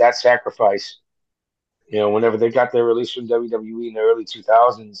 friends, that sacrifice. Whenever they got their release from WWE in the early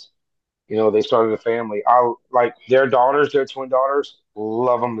 2000s, they started a family. I like their daughters, their twin daughters,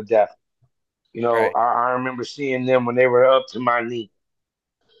 love them to death. Right. I remember seeing them when they were up to my knee.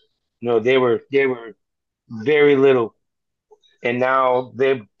 They were very little, and now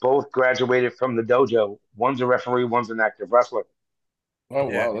they both graduated from the dojo. One's a referee, one's an active wrestler. Oh,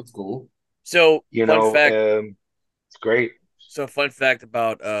 Yeah. wow, that's cool. So fun fact. It's great. So fun fact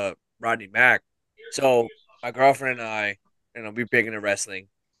about Rodney Mack. So my girlfriend and I, we big into wrestling.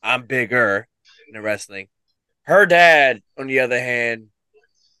 I'm bigger into wrestling. Her dad, on the other hand,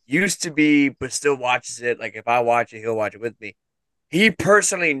 used to be, but still watches it. Like if I watch it, he'll watch it with me. He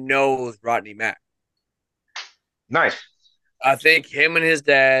personally knows Rodney Mack. Nice. I think him and his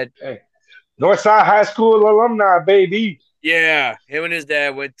dad. Hey, Northside High School alumni, baby. Yeah, him and his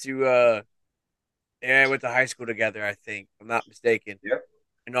dad went to high school together. I think, if I'm not mistaken. Yep.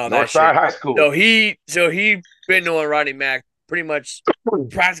 And all that Northside shit. High School. So he been knowing Rodney Mack pretty much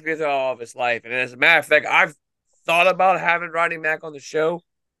practically through all of his life. And as a matter of fact, I've thought about having Rodney Mack on the show.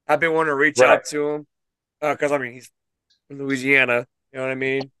 I've been wanting to reach out to him because he's from Louisiana. You know what I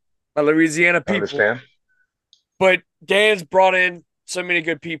mean? My Louisiana people. I understand. But Dan's brought in so many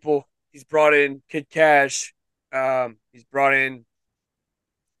good people. He's brought in Kid Cash. He's brought in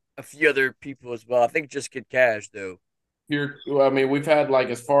a few other people as well. I think just Kid Cash though. I mean, we've had like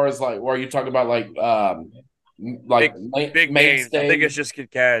as far as like where you talk about like Big names. I think it's just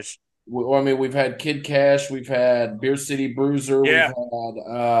Kid Cash. Well, I mean, we've had Kid Cash, we've had Beer City Bruiser, Yeah. we've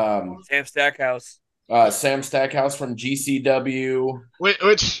had Sam Stackhouse. Sam Stackhouse from GCW.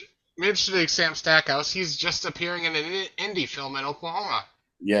 Which mentioning Sam Stackhouse, he's just appearing in an indie film in Oklahoma.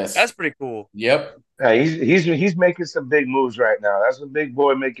 Yes, That's pretty cool. Yep. He's making some big moves right now. That's a big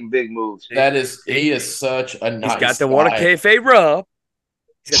boy making big moves. He is such a nice. He's got the guy. Water Cafe rub.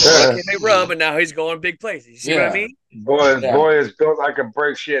 He's got the Water Cafe rub, and now he's going big places. You see what I mean? Boy is built like a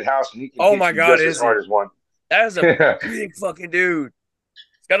brick shit house, and he can hit you just as hard as one. That is a big fucking dude.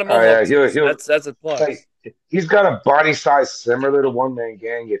 He's got a mohawk. That's a plus. Like, he's got a body size similar to One Man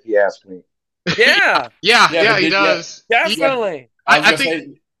Gang, if you ask me. Yeah. Yeah, he does. Definitely. I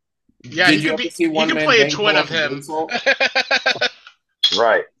think. Yeah, he could play a twin of him.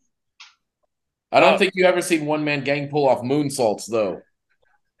 Right. I don't think you ever seen One Man Gang pull off moonsaults though.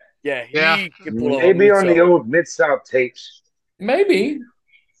 Yeah, he could pull off maybe on the old Mid-South tapes. Maybe.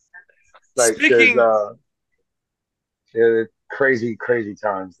 Like crazy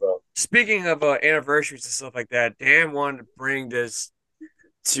times though. Speaking of anniversaries and stuff like that, Dan wanted to bring this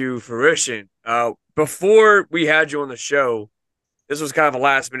to fruition. Before we had you on the show, this was kind of a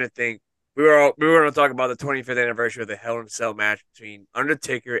last minute thing. We were going to talk about the 25th anniversary of the Hell in a Cell match between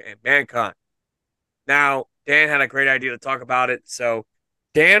Undertaker and Mankind. Now, Dan had a great idea to talk about it, so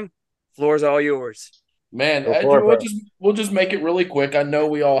Dan, floor's all yours. Man, we'll just make it really quick. I know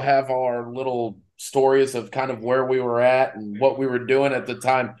we all have our little stories of kind of where we were at and what we were doing at the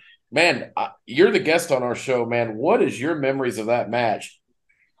time. Man, you're the guest on our show, man. What is your memories of that match?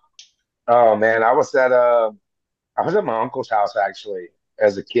 Oh man, I was at my uncle's house actually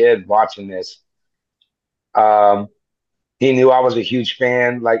as a kid watching this. He knew I was a huge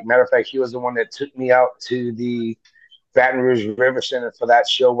fan. Like, matter of fact, he was the one that took me out to the Baton Rouge River Center for that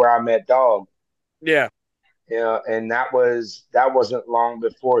show where I met Dog. Yeah. Yeah, and that wasn't long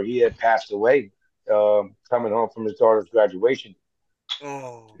before he had passed away, coming home from his daughter's graduation.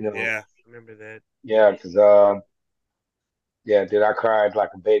 Oh, yeah, I remember that. Yeah, because dude, I cried like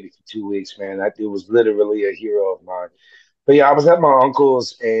a baby for 2 weeks, man. That dude was literally a hero of mine. But yeah, I was at my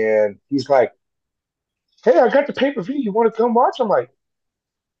uncle's, and he's like, "Hey, I got the pay-per-view. You want to come watch?" I'm like,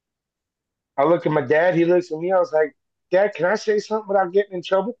 I look at my dad. He looks at me. I was like, "Dad, can I say something without getting in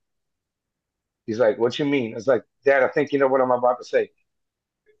trouble?" He's like, "What you mean?" I was like, "Dad, I think you know what I'm about to say."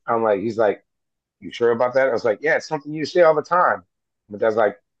 He's like, "You sure about that?" I was like, "Yeah, it's something you say all the time." My dad's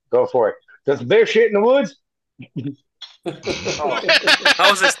like, "Go for it." Does the bear shit in the woods? I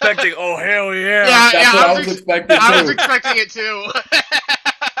was expecting, oh, hell yeah. That's what I was expecting too. I was expecting it too.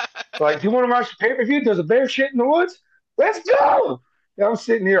 Like, do you want to watch the pay-per-view? Does a bear shit in the woods? Let's go. And I'm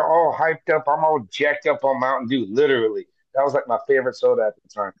sitting here all hyped up. I'm all jacked up on Mountain Dew, literally. That was like my favorite soda at the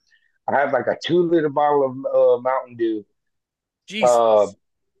time. I had like a 2-liter bottle of Mountain Dew. Jesus.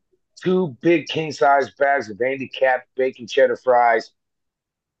 2 big king-size bags of Andy Cap bacon cheddar fries.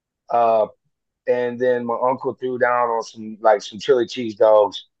 And then my uncle threw down on some chili cheese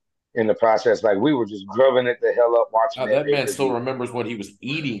dogs in the process. Like, we were just grubbing it the hell up watching that man still remembers what he was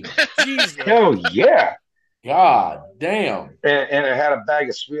eating. Jesus. Hell yeah. God damn. And I had a bag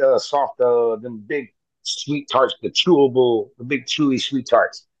of sweet, soft, them big sweet tarts, the big chewy sweet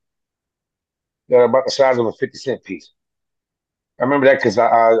tarts. About the size of a 50-cent piece. I remember that because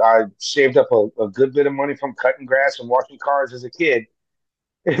I saved up a good bit of money from cutting grass and washing cars as a kid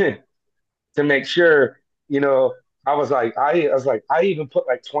to make sure, I was like, I even put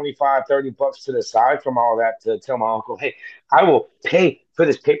like $25-$30 to the side from all that to tell my uncle, hey, I will pay for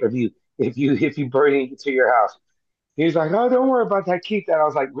this pay-per-view if you bring it to your house. He's like, oh, don't worry about that. Keep that. I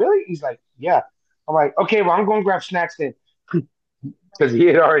was like, really? He's like, yeah. I'm like, okay, well, I'm going to grab snacks then because he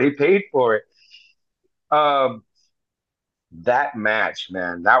had already paid for it. That match,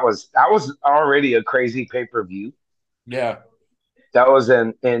 man, that was already a crazy pay-per-view. Yeah. That was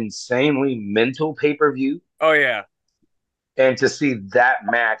an insanely mental pay-per-view. Oh, yeah. And to see that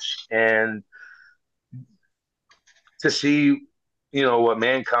match and to see, what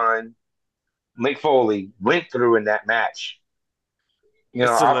Mankind, Mick Foley went through in that match. I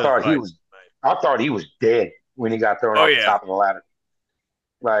thought he was dead when he got thrown off the top of the ladder.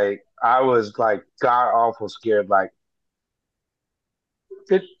 Like, I was like god awful scared. Like,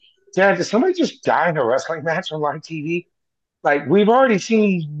 did somebody just die in a wrestling match on live TV? Like, we've already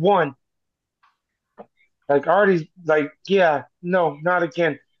seen one. Like, no, not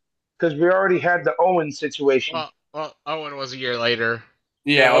again. Because we already had the Owen situation. Well, Well, Owen was a year later.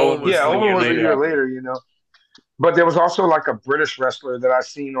 Yeah, Owen was Yeah, a Owen year was a later. year later, But there was also like a British wrestler that I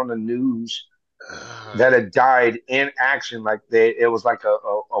seen on the news that had died in action. Like it was like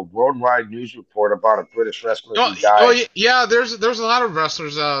a worldwide news report about a British wrestler Oh, who died yeah. There's a lot of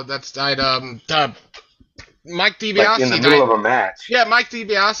wrestlers that's died. Mike like in the DiBiase middle died. of a match. Yeah, Mike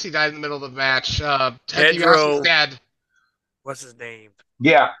DiBiase died in the middle of the match. Ted DiBiase's Pedro, dad. what's his name?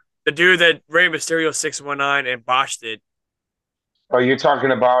 Yeah. The dude that Rey Mysterio 619 and botched it. Oh, you're talking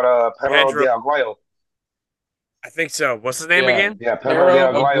about Pedro Pedro, de Aguayo. I think so. What's his name yeah. again? Yeah, Pedro de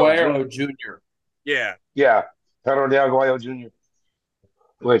Pedro Aguayo Aguero Jr. Jr. Yeah. Yeah, Pedro de Aguayo Jr.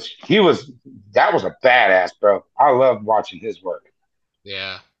 Which that was a badass, bro. I loved watching his work.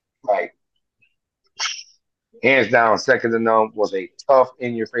 Yeah. Like, hands down, second to none, was a tough,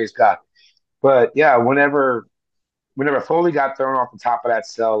 in your face guy. But yeah, whenever Foley got thrown off the top of that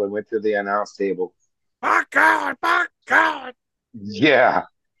cell and went to the announce table, My God, my God. yeah,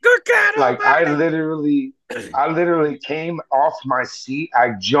 Good God like Almighty. I literally came off my seat.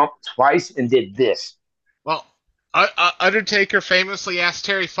 I jumped twice and did this. Well, Undertaker famously asked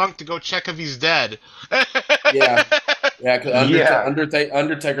Terry Funk to go check if he's dead. Yeah. Yeah, because Yeah.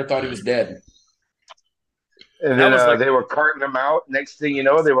 Undertaker thought he was dead. And That then was like they were carting him out. Next thing you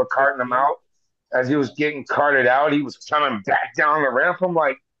know, they were carting him out. As he was getting carted out, he was coming back down the ramp. I'm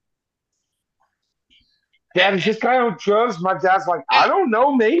like, Dad, is this guy on drugs? My dad's like, I don't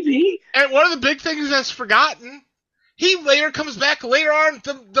know, maybe. And one of the big things that's forgotten, he later comes back later on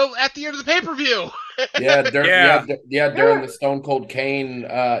at the end of the pay-per-view. Yeah, during Yeah. the Stone Cold Kane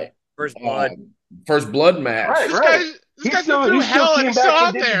First Blood. First Blood match. Right, This right. guy's been through He still hell and came he's still back and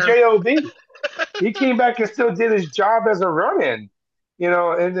out did there. the JOB. He came back and still did his job as a run-in,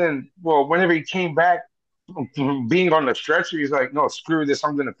 and then, well, whenever he came back from being on the stretcher, he's like, no, screw this,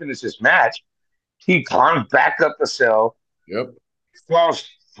 I'm going to finish this match. He climbed back up the cell, Yep. falls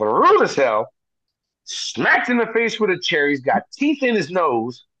through the cell, smacked in the face with a chair. He's got teeth in his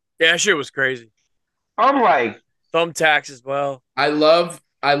nose. Yeah, that shit was crazy. I'm like, Thumbtacks as well. I love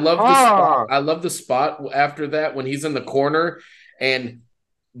the Ah. spot. I love the spot after that when he's in the corner and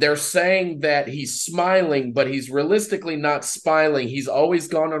they're saying that he's smiling, but he's realistically not smiling. He's always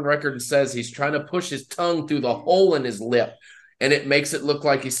gone on record and says he's trying to push his tongue through the hole in his lip, and it makes it look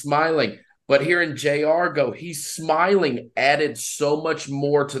like he's smiling. But hearing JR go, he's smiling, added so much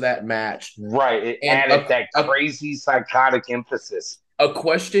more to that match. right. It And added that crazy psychotic emphasis. A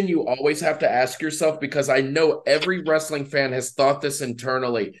question you always have to ask yourself, because I know every wrestling fan has thought this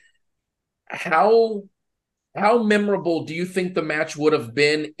internally. How memorable do you think the match would have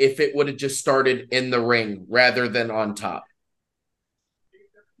been if it would have just started in the ring rather than on top?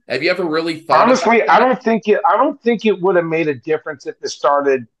 Have you ever really thought? Honestly, I don't think it would have made a difference if it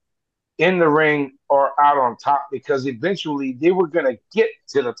started in the ring or out on top, because eventually they were going to get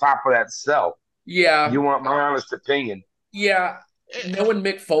to the top of that cell. Yeah. You want my honest opinion? Yeah. Knowing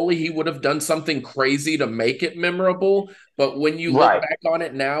Mick Foley, he would have done something crazy to make it memorable. But when you look back on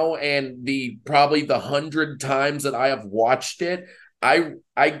it now, and probably the 100 times that I have watched it, I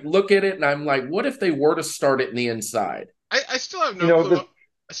look at it and I'm like, what if they were to start it in the inside? I still have no clue.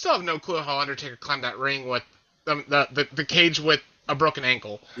 I still have no clue how Undertaker climbed that ring with the cage with a broken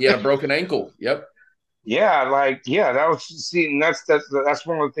ankle. Yeah, broken ankle. Yep. Yeah, that was and that's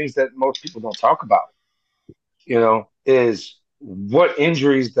one of the things that most people don't talk about. Is what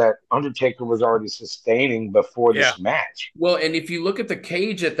injuries that Undertaker was already sustaining before this match. Well, and if you look at the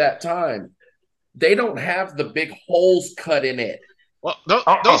cage at that time, they don't have the big holes cut in it. Well,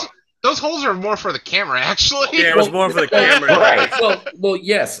 those holes are more for the camera, actually. Yeah, it was more for the camera. Right. Well,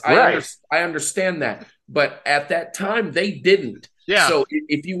 yes, I understand that. But at that time, they didn't. Yeah. So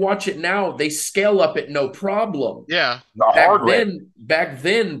if you watch it now, they scale up it no problem. Yeah. Back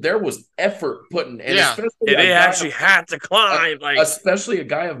then, there was effort put in. And they actually had to climb. Especially a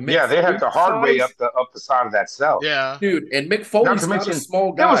guy of Mick Yeah, they had the hard way up the side of that cell. Yeah. Dude, and Mick Foley's not a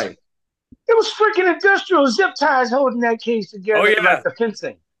small guy. It was freaking industrial zip ties holding that cage together, like the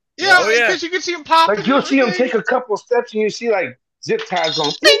fencing. Yeah, because you can see him pop. Like you'll see him take a couple steps, and you see like zip ties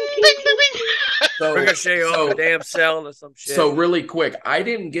going. Bing, bing, bing, bing. Ricochet off the damn cell or some shit. So really quick, I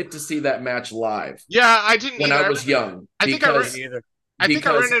didn't get to see that match live. Yeah, I didn't when I was young. I think I rented it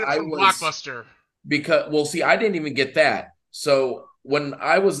from Blockbuster. I didn't even get that. So when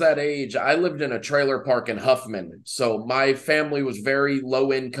I was that age, I lived in a trailer park in Huffman. So my family was very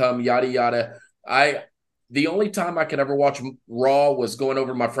low income, yada yada. The only time I could ever watch Raw was going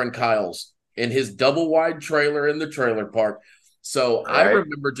over to my friend Kyle's in his double wide trailer in the trailer park. So I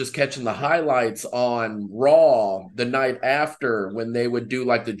remember just catching the highlights on Raw the night after when they would do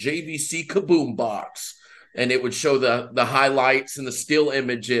like the JVC Kaboom box. and it would show the highlights and the still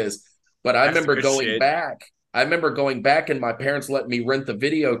images. But I remember going back. I remember going back, and my parents let me rent the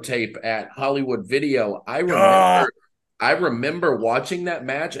videotape at Hollywood Video. I remember watching that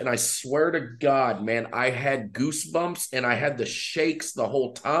match, and I swear to God, man, I had goosebumps and I had the shakes the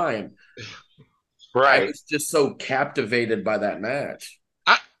whole time. Right. I was just so captivated by that match.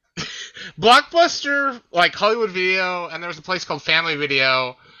 Blockbuster, like Hollywood Video, and there was a place called Family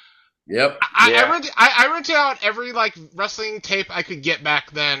Video. Yep. I rented out every like wrestling tape I could get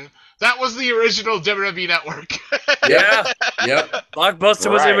back then. That was the original WWE Network. Yeah. Yep.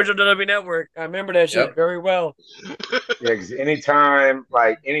 Blockbuster was the original WWE Network. I remember that shit very well. Yeah, because anytime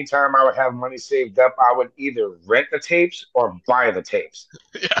I would have money saved up, I would either rent the tapes or buy the tapes.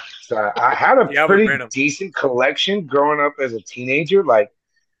 Yeah. So I had a pretty decent collection growing up as a teenager. Like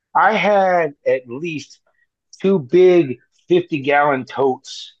I had at least 2 big 50-gallon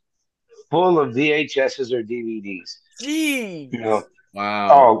totes full of VHSs or DVDs. Jeez. You know, wow.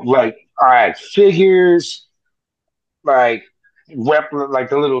 Oh, like I had figures, like like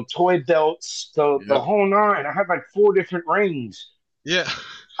the little toy belts, the whole nine. I had like 4 different rings. Yeah.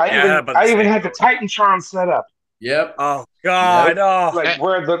 I even had the Titantron set up. Yep. Oh God. Yep. Oh. Like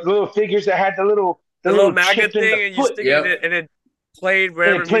where the little figures that had the little magnet thing, and you stick it in it, and it played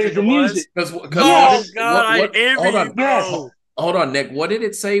wherever plays the music. Hold on, Nick. What did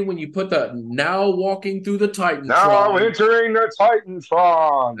it say when you put the now walking through the Titantron? Now entering the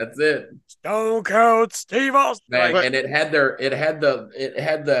Titantron. That's it. Stone Cold Steve Austin. And it had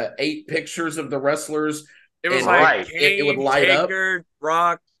the 8 pictures of the wrestlers. It was like Kane, it would light Taker, up.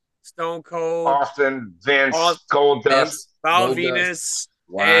 Rock, Stone Cold, Austin, Vince, Goldust, Val Venus,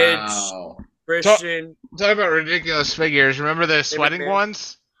 wow. Edge, Christian. Talk about ridiculous figures. Remember the sweating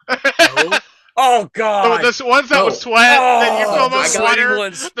ones? Oh God! The ones that would sweat, then you film a sweater.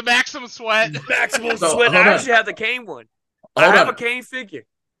 Ones. The maximum sweat. Maximum sweat. I actually have the Kane one. I have a Kane figure.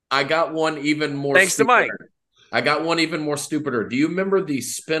 I got one even more. Thanks to Mike. I got one even more stupider. Do you remember the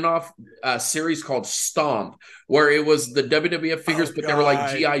spin-off series called Stomp, where it was the WWF figures, but they were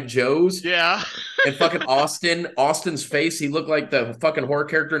like G.I. Joes? Yeah. And fucking Austin's face, he looked like the fucking horror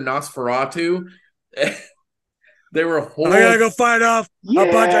character Nosferatu. They were horrible. I gotta go fight off a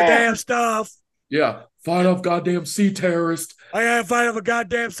bunch of damn stuff. Yeah, fight off goddamn sea terrorist. I gotta fight off a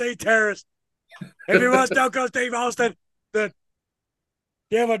goddamn sea terrorist. If you want Stone Cold Steve Austin, give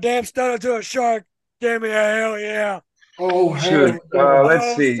a damn stunner to a shark. Give me a hell yeah. Oh, shoot.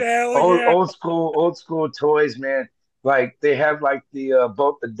 Let's see. Old school toys, man. Like they have like the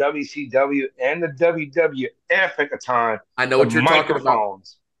both the WCW and the WWF at the time. I know what you're talking about.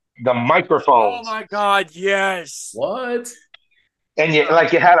 The microphones. Oh my God, yes. What? And you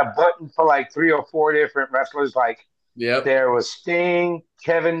like it had a button for like 3 or 4 different wrestlers. Like there was Sting,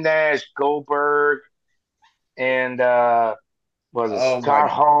 Kevin Nash, Goldberg, and Scott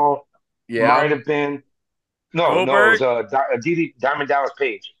Hall. Yeah, might have been. No, it was Diamond Dallas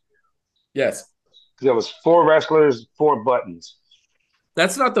Page. Yes, there was 4 wrestlers, 4 buttons.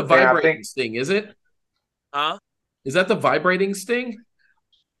 That's not the vibrating Sting, is it? Huh? Is that the vibrating Sting?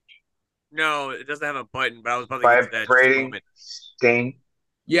 No, it doesn't have a button, but I was about to get to that. Vibrating Sting.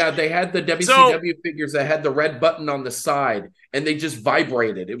 Yeah, they had the WCW figures that had the red button on the side, and they just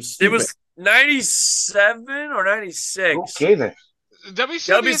vibrated. It was stupid. It was 97 or 96. Okay, then.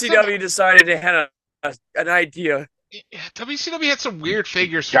 WCW decided they had an idea. Yeah, WCW had some weird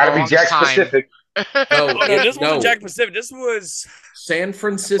figures. Gotta be Jack Pacific. This wasn't Jack Pacific. This was San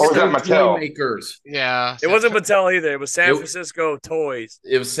Francisco Toymakers. Yeah, it wasn't Mattel either. It was San Francisco Toys.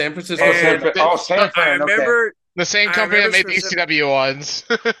 It was San Francisco. San Fran. I remember the same company that made the ECW ones.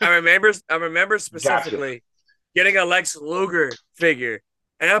 I remember specifically getting a Lex Luger figure,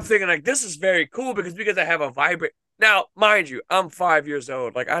 and I'm thinking like, this is very cool because I have a vibrate. Now, mind you, I'm 5 years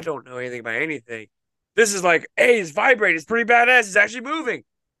old. Like, I don't know anything about anything. This is like, hey, it's vibrating. It's pretty badass. It's actually moving.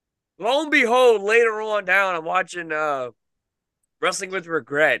 Lo and behold, later on down, I'm watching Wrestling with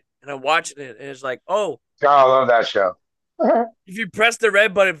Regret, and I'm watching it, and it's like, oh. I love that show. If you press the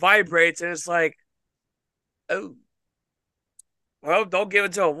red button, it vibrates, and it's like, oh. Well, don't give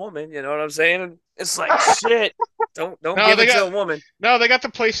it to a woman. You know what I'm saying? It's like, shit. Don't give it to a woman. No, they got the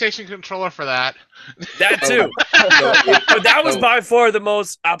PlayStation controller for that. That too. But that was by far the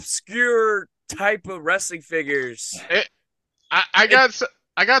most obscure type of wrestling figures. I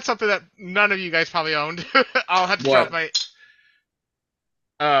got something that none of you guys probably owned. I'll have to drop my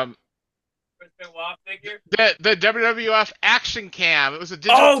the WWF Action Cam. It was a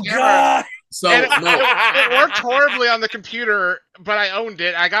digital camera. God! So it worked horribly on the computer, but I owned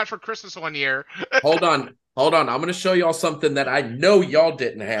it. I got it for Christmas one year. Hold on. I'm going to show y'all something that I know y'all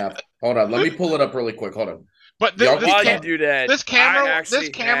didn't have. Hold on, let me pull it up really quick. Hold on. But Y'all this, While keep you talking. do that, this I camera, this actually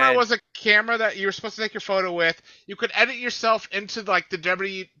camera had. was a camera that you were supposed to take your photo with. You could edit yourself into like the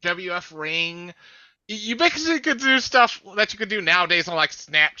WWF ring. You basically could do stuff that you could do nowadays on like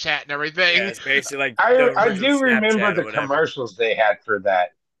Snapchat and everything. Yeah, it's basically like the I original do remember Snapchat or the whatever. commercials they had for that.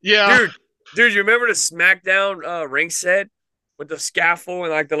 Yeah, Dude, you remember the SmackDown ring set with the scaffold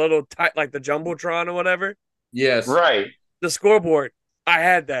and like the little like the jumbotron or whatever? Yes. Right. The scoreboard. I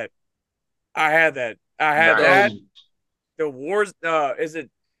had that. I had that. I had Nice. that. The Wars. Is it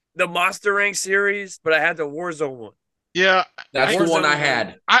the Monster Ring series? But I had the Warzone one. yeah. That's the one I Warzone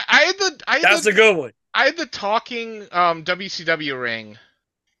had. I had That's the a good one. I had the talking WCW ring.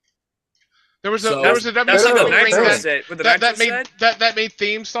 There was a So- there was a That's like the WCW ring Nitro that set with the that, Nitro that made set. that made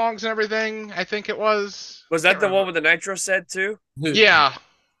theme songs and everything. I think it was. Was that Can't the one remember. with the Nitro set too? Yeah.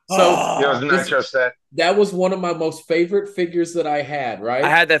 So It was a this- nitro set. that was one of my most favorite figures that I had, right? I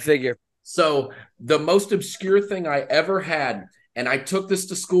had that figure. So the most obscure thing I ever had, and I took this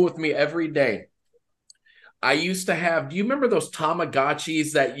to school with me every day. I used to have, do you remember those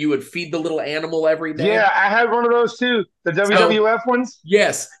Tamagotchis that you would feed the little animal every day? Yeah, I had one of those too. The WWF ones.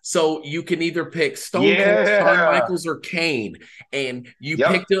 Yes. So you can either pick Stone Cold, Yeah. Shawn Michaels, or Kane. And you Yep.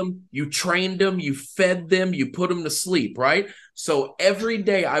 picked them, you trained them, you fed them, you put them to sleep, right? So every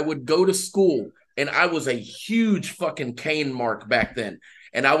day I would go to school, and I was a huge fucking Kane mark back then.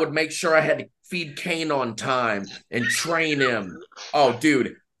 And I would make sure I had to feed Kane on time and train him. Oh,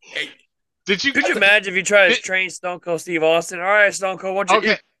 dude. Could Could you imagine if you tried to train Stone Cold Steve Austin? All right, Stone Cold, why don't you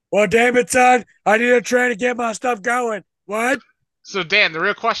Okay. eat? Well, damn it, son. I need to train to get my stuff going. What? So Dan, the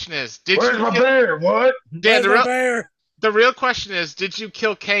real question is, Where's my bear? What? Dan, Where's my bear? the real question is, did you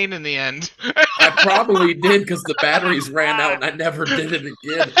kill Kane in the end? I probably did because the batteries ran out and I never did it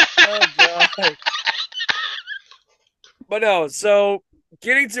again. Oh, God. But no, so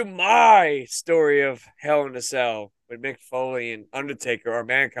getting to my story of Hell in a Cell with Mick Foley and Undertaker, or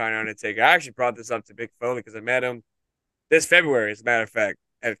Mankind Undertaker. I actually brought this up to Mick Foley because I met him this February, as a matter of fact,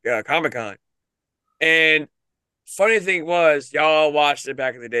 at Comic-Con. And funny thing was, y'all watched it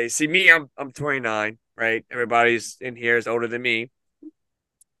back in the day. See, me, I'm 29, right? Everybody's in here is older than me.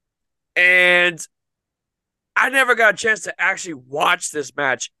 And I never got a chance to actually watch this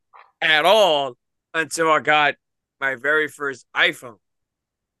match at all until I got my very first iPhone.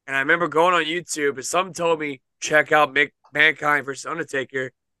 And I remember going on YouTube and someone told me, check out Mankind versus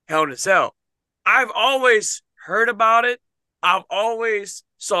Undertaker, Hell in a Cell. I've always heard about it. I've always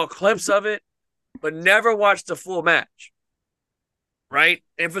saw clips of it, but never watched the full match. Right?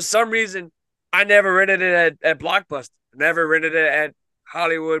 And for some reason, I never rented it at Blockbuster. Never rented it at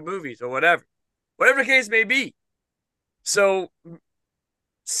Hollywood Movies or whatever. Whatever the case may be. So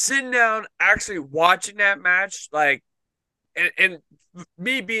sitting down, actually watching that match, like, and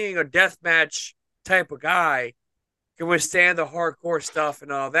me being a death match type of guy, can withstand the hardcore stuff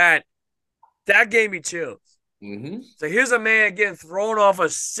and all that, that gave me chills. Mm-hmm. So here's a man getting thrown off a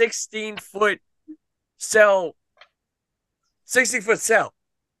 16-foot cell, 16-foot cell.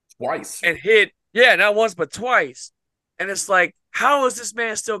 Twice. And hit, yeah, not once, but twice. And it's like, how is this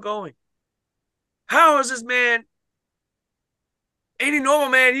man still going? How is this man? Any normal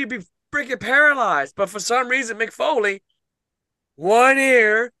man, he'd be freaking paralyzed. But for some reason, Mick Foley, one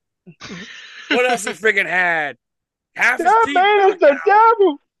ear. What else he freaking had? Half his That teeth. man is the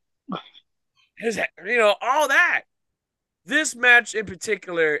devil. His, all that. This match in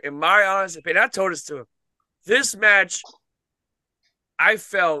particular, in my honest opinion, I told this to him. This match, I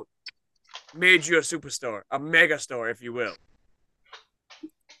felt, made you a superstar, a mega star, if you will.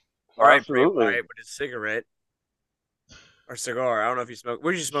 All right, Bray Absolutely. Wyatt with his cigarette or cigar. I don't know if you smoke.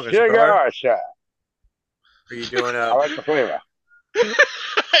 What did you smoke? A cigar? Cigar shot. Are you doing I like the flavor.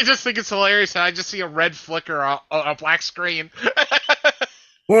 I just think it's hilarious, and I just see a red flicker on a black screen.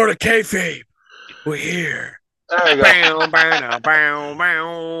 For the kayfabe, we're here. There you go.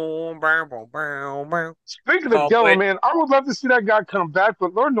 Speaking of Oh, devil, wait. man, I would love to see that guy come back,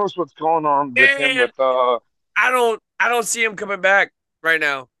 but Lord knows what's going on with him. Yeah. With I don't see him coming back right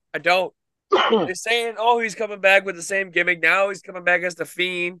now. I don't. They're saying, oh, he's coming back with the same gimmick. Now he's coming back as the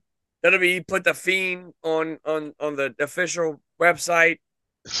Fiend. He put the Fiend on the official website.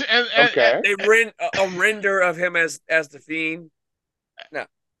 And okay. They rent a render of him as the Fiend. No.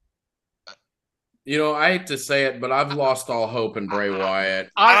 I hate to say it, but I've lost all hope in Bray Wyatt.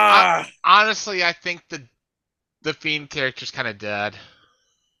 Honestly, I think the Fiend character's kind of dead.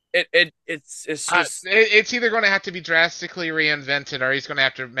 It's just It's either going to have to be drastically reinvented, or he's going to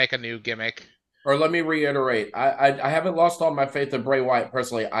have to make a new gimmick. Or let me reiterate, I haven't lost all my faith in Bray Wyatt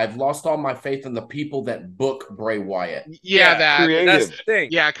personally. I've lost all my faith in the people that book Bray Wyatt. Yeah, that. That's the Creative. thing.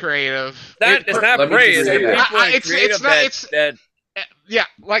 Yeah, creative. It's not Let me Bray. just It's say the that. people in It's creative not. that Yeah,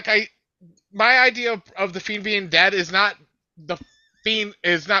 like my idea of the Fiend being dead is not the Fiend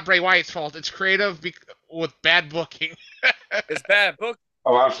is not Bray Wyatt's fault. It's creative with bad booking. it's bad book.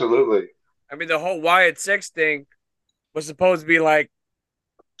 Oh, absolutely. I mean, the whole Wyatt 6 thing was supposed to be like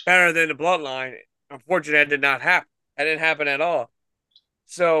better than the Bloodline. Unfortunately, that did not happen. That didn't happen at all.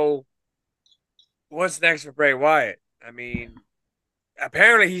 So, what's next for Bray Wyatt? I mean,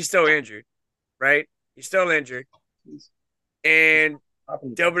 apparently he's still injured, right? He's still injured, and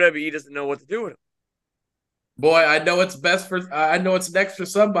WWE doesn't know what to do with him. Boy, I know it's best for. I know it's next for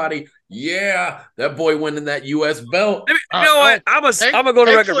somebody. Yeah, that boy winning that U.S. belt. You know what? I'm gonna go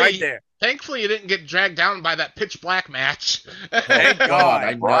to record right there. Thankfully, you didn't get dragged down by that pitch black match. Thank God.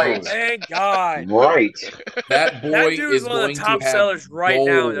 I know. Right. Thank God. Right. That boy That dude is is one of going the top to have sellers right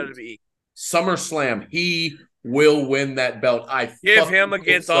now in gold. WWE. SummerSlam, he will win that belt. I Give fucking him hope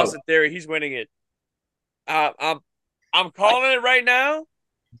against so. Austin Theory. He's winning it. I'm calling it right now.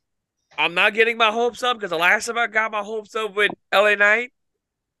 I'm not getting my hopes up because the last time I got my hopes up with LA Knight,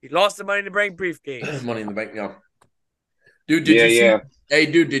 he lost the Money in the Bank briefcase. Money in the Bank, no. Dude,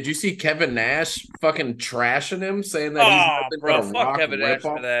 did you see Kevin Nash fucking trashing him, saying that he's nothing bro, but a fuck rock Kevin Nash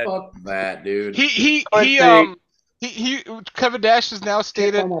ripoff? for that. Fuck that, dude. Kevin Nash has now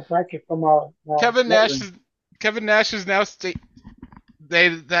stated Kevin Nash has now stated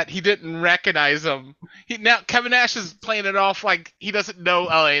that he didn't recognize him. Kevin Nash is playing it off like he doesn't know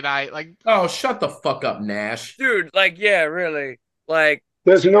LA Knight. Like, Oh, shut the fuck up, Nash. Dude, like, yeah, really. Like,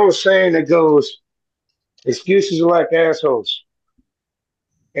 There's an old saying that goes, excuses are like assholes.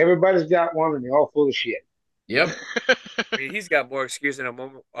 Everybody's got one and they're all full of shit. Yep. I mean, he's got more excuse than a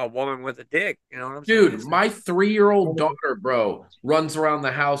woman with a dick. You know what I'm saying? Dude, my 3-year-old daughter, bro, runs around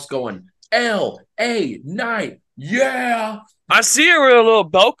the house going, LA Knight, yeah. I see her with a little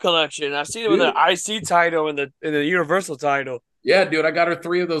belt collection. I see her with an IC title and the Universal title. Yeah, dude, I got her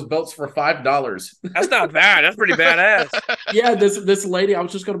 3 of those belts for $5. That's not bad. That's pretty badass. Yeah, this lady, I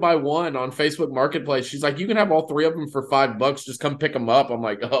was just gonna buy one on Facebook Marketplace. She's like, you can have all 3 of them for $5. Just come pick them up. I'm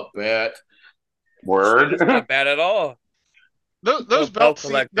like, oh, bet. Word. That's not bad at all. those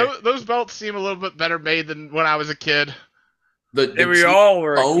belts seem a little bit better made than when I was a kid. We all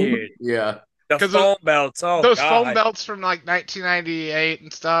were a kid. Yeah. The foam belts. Oh, those God. foam belts from like 1998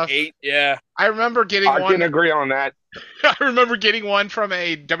 and stuff. Yeah. I remember getting one. I can agree on that. I remember getting one from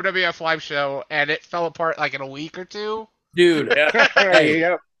a WWF live show, and it fell apart like in a week or two. Dude.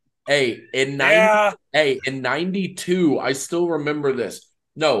 Yeah. Hey, in 92, I still remember this.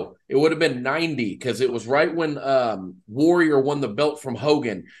 No, it would have been 90 because it was right when Warrior won the belt from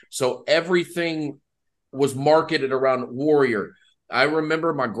Hogan. So everything was marketed around Warrior. I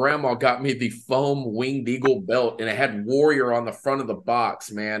remember my grandma got me the foam winged eagle belt, and it had Warrior on the front of the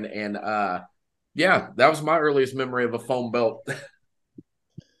box, man. And yeah, that was my earliest memory of a foam belt.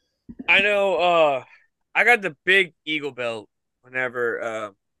 I know. I got the big eagle belt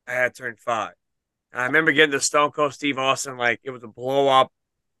whenever I had turned 5. And I remember getting the Stone Cold Steve Austin, like it was a blow up,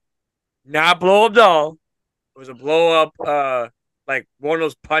 not blow up doll. It was a blow up, like one of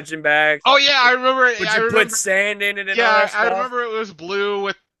those punching bags. Oh yeah, I remember it. Would you put sand in it? And all Yeah, that stuff? I remember it was blue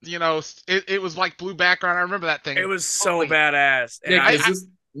with it was like blue background. I remember that thing. It was so badass. And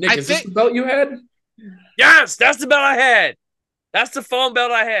Nick, is this the belt you had? Yes, that's the belt I had. That's the foam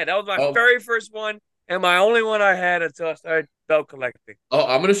belt I had. That was my very first one and my only one I had until I started belt collecting. Oh,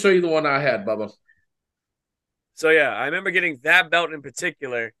 I'm going to show you the one I had, Bubba. So, yeah, I remember getting that belt in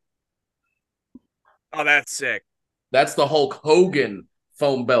particular. Oh, that's sick. That's the Hulk Hogan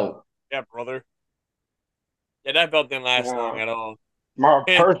foam belt. Yeah, brother. Yeah, that belt didn't last long at all. My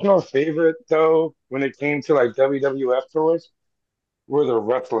personal favorite, though, when it came to like WWF tours, were the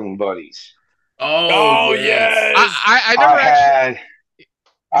wrestling buddies. Oh yes.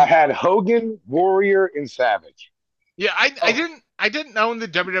 I had Hogan, Warrior, and Savage. Yeah, I didn't own the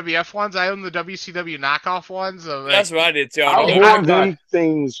WWF ones. I owned the WCW knockoff ones. So that's what I did too. I wore them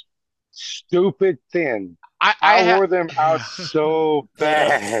things stupid thin. I wore them out so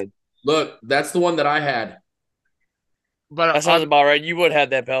bad. Look, that's the one that I had. But that sounds about right. You would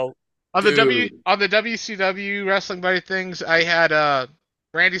have that belt. On the WCW wrestling buddy things, I had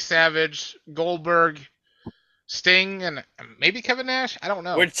Randy Savage, Goldberg, Sting, and maybe Kevin Nash. I don't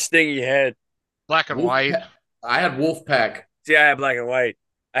know. Which Sting you had? Black and white. I had Wolfpack. See, I had black and white.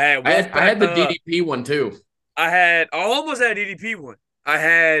 I had the DDP one too. I almost had a DDP one. I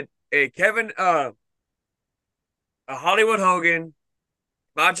had a Hollywood Hogan,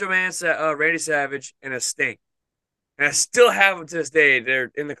 Macho Man, Randy Savage, and a Sting. And I still have them to this day.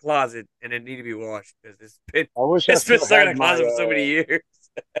 They're in the closet and they need to be washed because I wish I it's been still stuck in had the my. closet for so many years.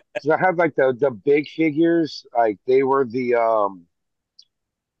 'Cause I had like the big figures, like they were the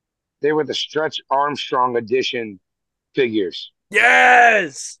Stretch Armstrong edition figures.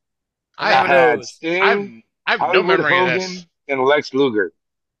 Yes, I I I remember had those. Sting, I have no Hollywood memory of this. Hogan, and Lex Luger.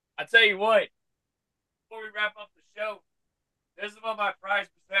 I tell you what, before we wrap up the show, this is one of my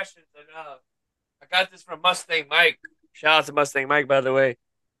prized possessions, and I got this from Mustang Mike. Shout out to Mustang Mike, by the way.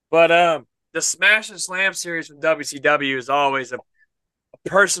 But the Smash and Slam series from WCW is always a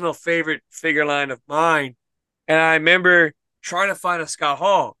personal favorite figure line of mine. And I remember trying to find a Scott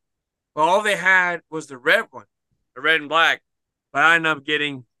Hall, but all they had was the red one, the red and black. But I ended up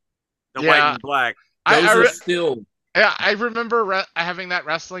getting the white and black. Those I are still. Yeah, I remember having that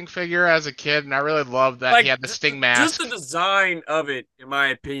wrestling figure as a kid, and I really loved that he had the Sting mask. Just the design of it, in my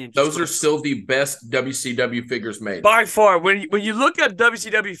opinion. Those are still the best WCW figures made. By far. When you look at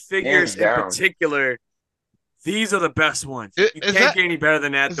WCW figures in particular, these are the best ones. You can't get any better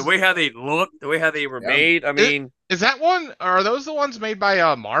than that. The way how they look, the way how they were made. I mean, is that one? Are those the ones made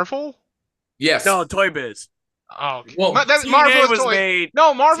by Marvel? Yes. No, Toy Biz. Oh, okay. Well, Marvel was toy. made.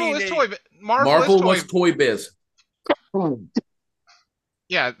 No, Marvel is Toy. Marvel was Toy Biz.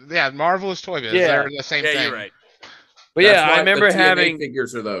 Yeah, Marvel is Toy Biz. Yeah. They're the same thing. You're right. But yeah, I remember having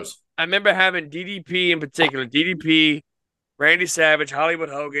figures are those. I remember having DDP in particular. DDP, Randy Savage, Hollywood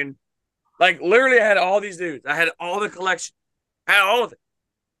Hogan. Like literally, I had all these dudes. I had all the collection. I had all of it.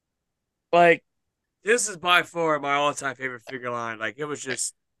 Like this is by far my all-time favorite figure line. Like it was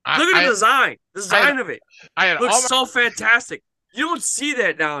just look at the design of it. It looks so fantastic. You don't see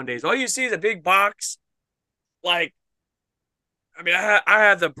that nowadays. All you see is a big box. Like, I mean, I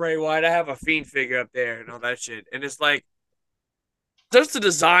have the Bray Wyatt. I have a Fiend figure up there and all that shit. And it's like, just the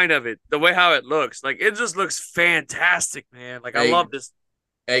design of it, the way how it looks. Like, it just looks fantastic, man. Like, I love this.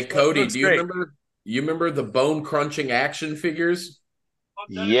 Hey, Cody, do you remember the bone-crunching action figures?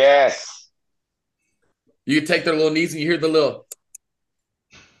 Yes. You could take their little knees and you hear the little...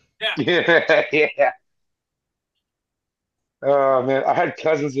 Yeah. Yeah. Oh man, I had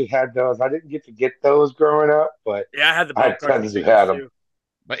cousins who had those. I didn't get to get those growing up, but yeah, I had cousins who had them.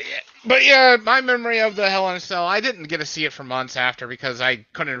 But yeah, my memory of the Hell in a Cell, I didn't get to see it for months after because I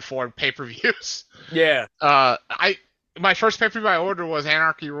couldn't afford pay-per-views. Yeah. My first pay-per-view I ordered was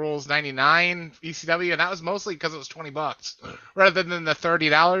Anarchy Rules 99 ECW, and that was mostly because it was $20 rather than the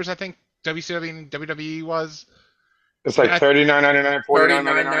 $30 I think WCW and WWE was. It's like $39.99,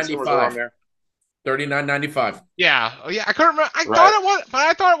 $49.99, $39.95. Yeah, I couldn't remember. I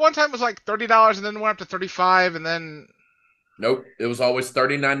thought at one time it was like $30, and then went up to $35, and then. Nope, it was always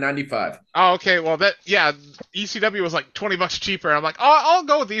 $39.95. Oh, okay. Well, ECW was like $20 cheaper. I'm like, I'll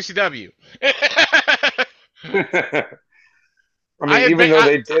go with the ECW. I mean, even though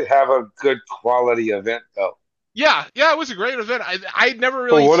they did have a good quality event, though. Yeah, it was a great event. I'd never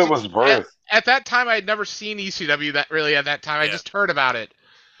really. For what it was worth. At that time, I had never seen ECW at that time. I just heard about it.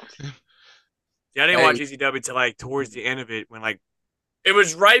 Yeah, I didn't watch ECW till like towards the end of it when like it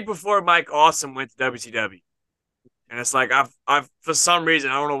was right before Mike Awesome went to WCW, and it's like I've for some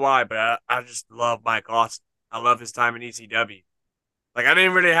reason I don't know why, but I just love Mike Awesome. I love his time in ECW. Like I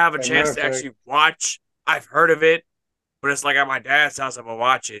didn't really have a chance to actually watch. I've heard of it, but it's like at my dad's house I'm gonna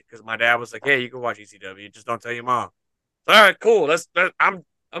watch it because my dad was like, "Hey, you can watch ECW, just don't tell your mom." So, all right, cool. I'm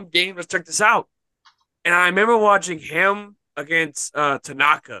game. Let's check this out. And I remember watching him against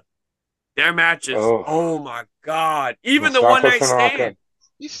Tanaka. Their matches, oh my god! Even the one night stand,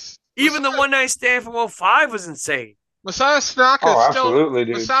 even the one night stand from 05 was insane. Masada Tanaka absolutely,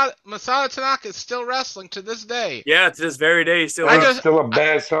 dude. Masada Tanaka is still wrestling to this day. Yeah, to this very day, he's still. Still a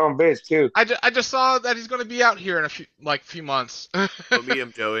bad son of a bitch too. I just saw that he's going to be out here in a few months. Go meet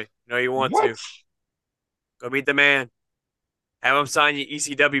him, Joey. No, you want to. Go meet the man. Have him sign your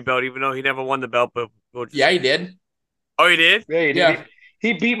ECW belt, even though he never won the belt. But yeah, he did. Oh, he did. Yeah, he did.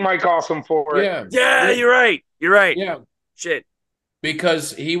 He beat Mike Awesome for it. Yeah, you're right. You're right. Yeah. Shit.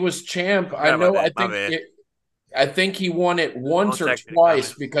 Because he was champ. I think he won it once or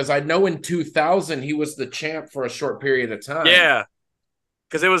twice because I know in 2000 he was the champ for a short period of time. Yeah.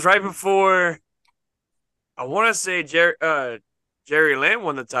 Because it was right before, I want to say Jerry Lynn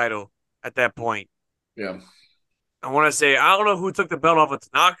won the title at that point. Yeah. I want to say, I don't know who took the belt off of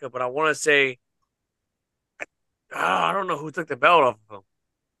Tanaka, but I want to say, I don't know who took the belt off of him.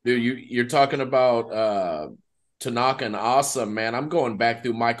 Dude, you're talking about Tanaka and Awesome, man. I'm going back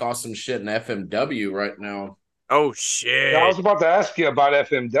through Mike Awesome shit in FMW right now. Oh Yeah, I shit! was about to ask you about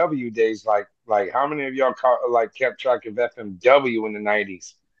FMW days. Like how many of y'all kept track of FMW in the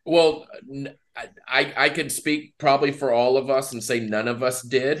 90s? Well, I could speak probably for all of us and say none of us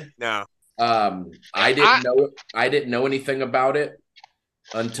did. No. I didn't know anything about it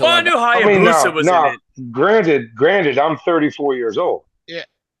until Well, I I got. knew I mean, Hayabusa no, was in no. it. Granted, I'm 34 years old. Yeah.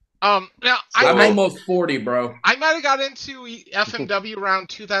 Now I'm So almost 40, bro. I might have got into FMW around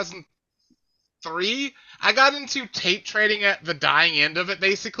 2003. I got into tape trading at the dying end of it,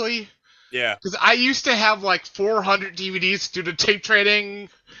 basically. Yeah. Because I used to have like 400 DVDs due to tape trading.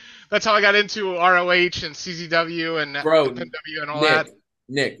 That's how I got into ROH and CZW and Bro, FMW and all Nick, that.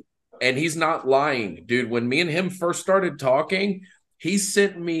 Nick, and he's not lying, dude. When me and him first started talking, he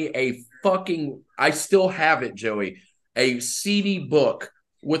sent me a fucking, I still have it, Joey, a CD book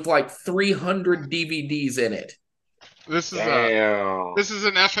with like 300 DVDs in it. This is damn. this is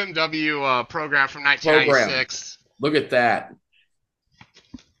an FMW program from Program. 1996. Look at that.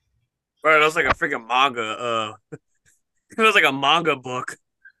 Bro, that was like a freaking manga. It was like a manga book.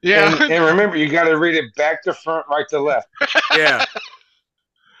 Yeah. And remember, you got to read it back to front, right to left. Yeah.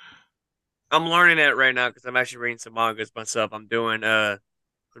 I'm learning that right now because I'm actually reading some mangas myself. I'm doing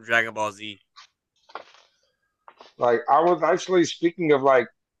from Dragon Ball Z. Like I was actually speaking of like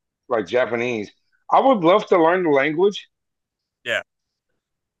Japanese. I would love to learn the language Yeah.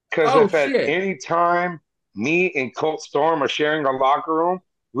 because Oh if at shit. any time me and Colt Storm are sharing a locker room,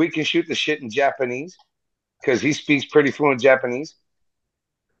 we can shoot the shit in Japanese because he speaks pretty fluent Japanese.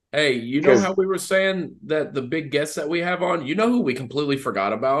 Hey, you know Because how we were saying that the big guests that we have on, you know who we completely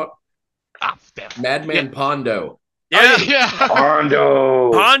forgot about? Madman Pondo. Yeah. Yeah.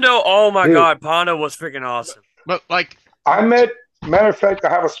 Pondo, Pondo, oh my dude, god, Pondo was freaking awesome. But like, matter of fact, I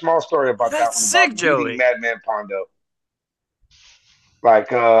have a small story about that That's one sick, about meeting Joey. Madman Pondo.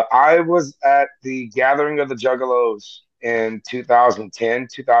 Like, I was at the Gathering of the Juggalos in 2010,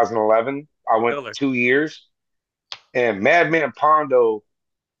 2011. I went Killer. 2 years, and Madman Pondo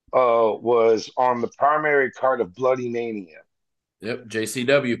was on the primary card of Bloody Mania. Yep,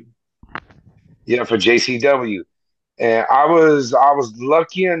 JCW. Yeah, for JCW. And I was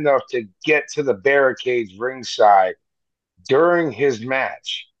lucky enough to get to the barricades ringside during his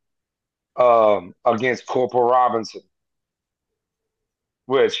match against Corporal Robinson,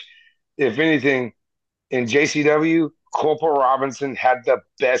 which, if anything, in JCW, Corporal Robinson had the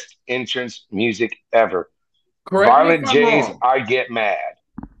best entrance music ever. Correct me if Violent I'm J's, wrong. I Get Mad.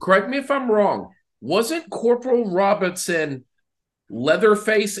 Correct me if I'm wrong. Wasn't Corporal Robinson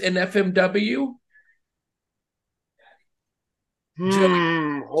Leatherface in FMW?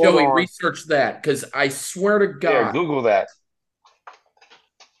 Hold Joey, on. research that because I swear to Yeah, God, Google that.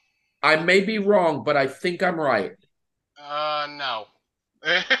 I may be wrong, but I think I'm right. no.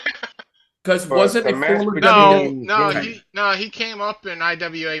 Because But wasn't the a match former WWE? between He came up in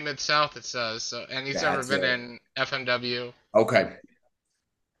IWA Mid South. It says so, and he's never That's been it. in FMW. Okay.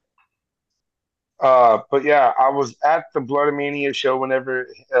 But yeah, I was at the Blood Mania show whenever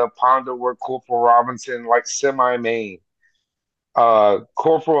Pondo worked Corporal Robinson, like semi-main.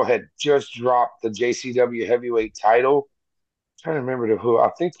 Corporal had just dropped the JCW heavyweight title. I'm trying to remember who. I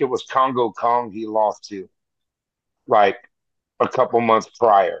think it was Congo Kong he lost to, like a couple months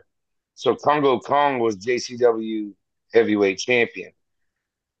prior. So Congo Kong was JCW heavyweight champion.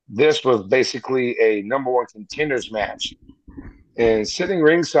 This was basically a number one contenders match. And sitting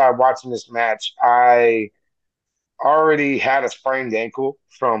ringside watching this match, I already had a sprained ankle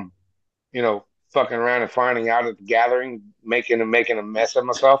from, fucking around and finding out at the gathering, making a mess of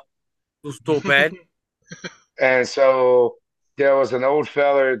myself. It was so bad. And so there was an old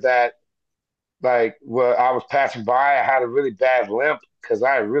feller that, like, well, I was passing by. I had a really bad limp because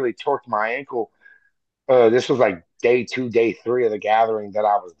I really torqued my ankle. This was like day 2, day 3 of the gathering that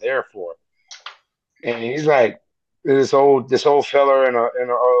I was there for. And he's like, this old fella in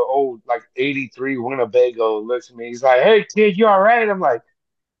a old like '83 Winnebago looks at me. He's like, "Hey kid, you all right?" I'm like,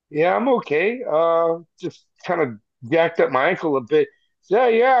 "Yeah, I'm okay. Just kind of jacked up my ankle a bit." So,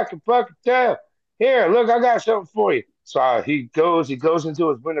 yeah, I can fucking tell. Here, look, I got something for you. So he goes into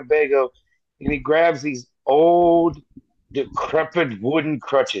his Winnebago, and he grabs these old, decrepit wooden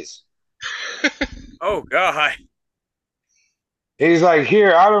crutches. Oh god. He's like,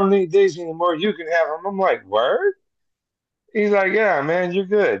 "Here, I don't need these anymore. You can have them." I'm like, "Word?" He's like, "Yeah, man, you're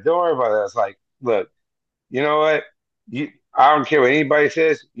good. Don't worry about that." It's like, look, you know what? I don't care what anybody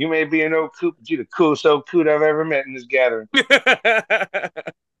says. You may be an old coot, but you're the coolest old coot I've ever met in this gathering.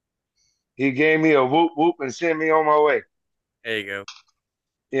 He gave me a whoop whoop and sent me on my way. There you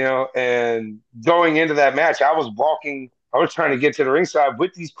go. And going into that match, I was trying to get to the ringside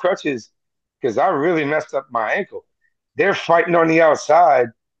with these crutches because I really messed up my ankle. They're fighting on the outside,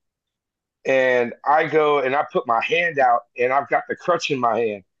 and I go and I put my hand out, and I've got the crutch in my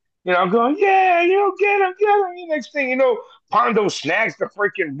hand. I'm going, yeah, get him, get him. The next thing you know, Pondo snags the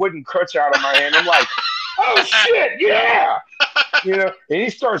freaking wooden crutch out of my hand. I'm like, oh shit, yeah. And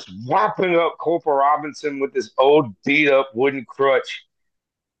he starts whopping up Corporal Robinson with this old beat up wooden crutch.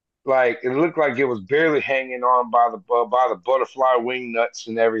 Like it looked like it was barely hanging on by the butterfly wing nuts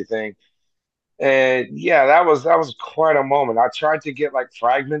and everything. And yeah, that was quite a moment. I tried to get like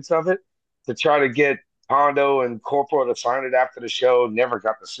fragments of it to try to get Pondo and Corporal to sign it after the show. Never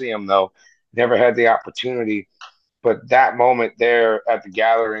got to see him though. Never had the opportunity. But that moment there at the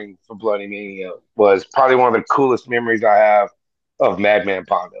gathering for Bloody Mania was probably one of the coolest memories I have of Madman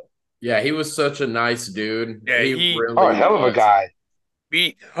Pondo. Yeah, he was such a nice dude. Yeah, he really oh, hell of a guy.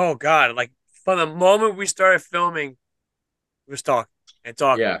 Oh God, like from the moment we started filming, we was talking and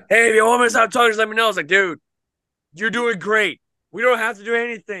talking. Yeah. Hey, if you want me to stop talking, just let me know. I was like, dude, you're doing great. We don't have to do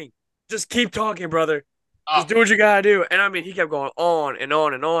anything. Just keep talking, brother. Just do what you gotta do. And I mean, he kept going on and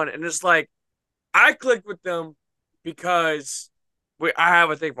on and on. And it's like, I clicked with them because I have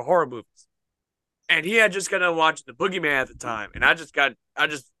a thing for horror movies. And he had just gotten watching The Boogeyman at the time. And I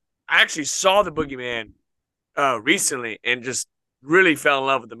actually saw The Boogeyman recently and just really fell in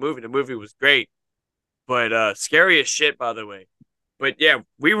love with the movie. The movie was great. But scary as shit, by the way. But yeah,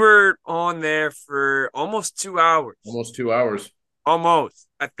 we were on there for almost 2 hours. Almost 2 hours. Almost.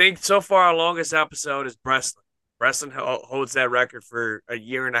 I think so far our longest episode is wrestling. Wrestling holds that record for a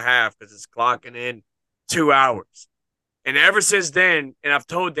year and a half because it's clocking in 2 hours. And ever since then, and I've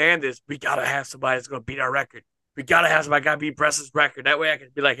told Dan this, we got to have somebody that's going to beat our record. We got to have somebody got to beat Breslин's record. That way I can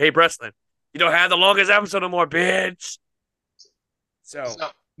be like, hey, Breslin, you don't have the longest episode no more, bitch. So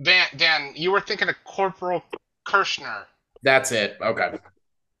Dan, you were thinking of Corporal Kirshner. That's it. Okay.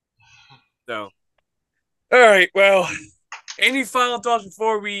 So, all right. Well, any final thoughts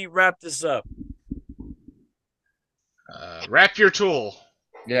before we wrap this up? Wrap your tool.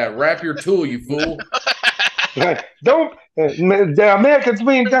 Yeah, wrap your tool, you fool. Don't. The Americans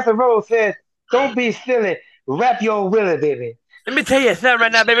mean Dustin Rose said, "Don't be silly. Wrap your willy, baby." Let me tell you something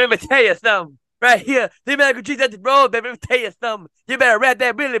right now, baby. Let me tell you something. Right here, the American treat Dustin Rose, baby. Let me tell you something. You better wrap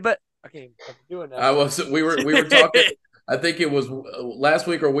that willy, but I can't do it now. We were talking. I think it was last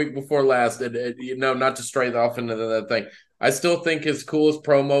week or week before last, and not to stray off into that thing. I still think his coolest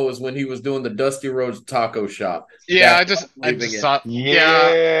promo is when he was doing the Dusty Rhodes taco shop. Yeah, I just saw.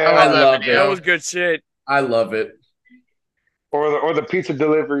 Yeah, I love it. That was good shit. I love it. Or the pizza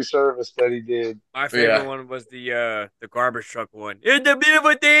delivery service that he did. My favorite one was the garbage truck one. It's a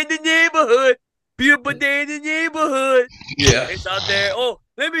beautiful day in the neighborhood. Beautiful day in the neighborhood. Yeah, it's out there. Oh,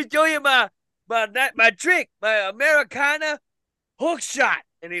 let me show you my trick, my Americana hook shot.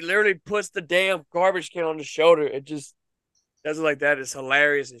 And he literally puts the damn garbage can on the shoulder. It just does it like that. It's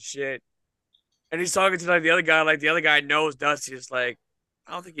hilarious and shit. And he's talking to like the other guy, like the other guy knows Dusty. It's like,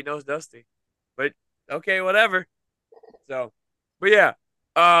 I don't think he knows Dusty. But okay, whatever. So, but yeah.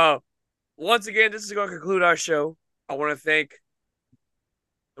 Once again, this is going to conclude our show. I want to thank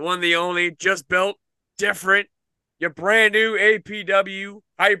the one, the only, just built, different, your brand new APW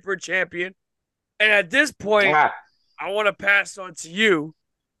Hyper Champion. And at this point, I want to pass on to you.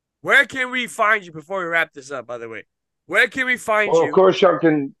 Where can we find you before we wrap this up, by the way? Where can we find you? Of course, y'all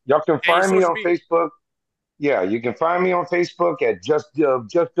can find me on Facebook. Yeah, you can find me on Facebook at Just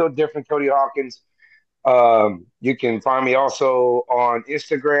Built Different Cody Hawkinz. You can find me also on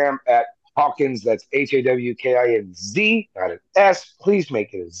Instagram at Hawkinz. That's HAWKINZ, not an S. Please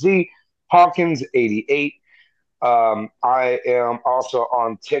make it a Z. Hawkinz88. I am also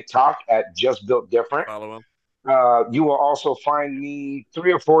on TikTok at Just Built Different. Follow him. You will also find me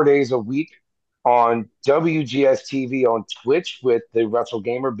 3 or 4 days a week on WGS TV on Twitch with the Wrestle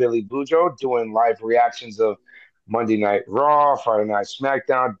Gamer Billy Bujo doing live reactions of Monday Night Raw, Friday Night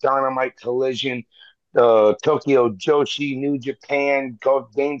SmackDown, Dynamite Collision, Tokyo Joshi, New Japan,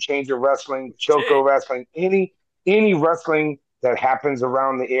 Game Changer Wrestling, Choco Wrestling, any wrestling that happens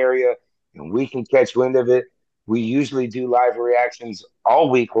around the area, and we can catch wind of it. We usually do live reactions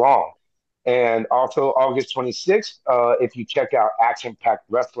all week long. And also August 26th, if you check out Action Packed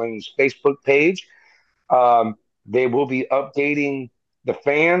Wrestling's Facebook page, they will be updating the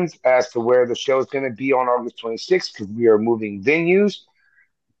fans as to where the show is going to be on August 26th because we are moving venues.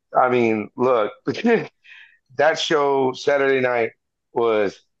 I mean, look, that show Saturday night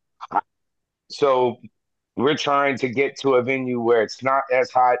was hot. So we're trying to get to a venue where it's not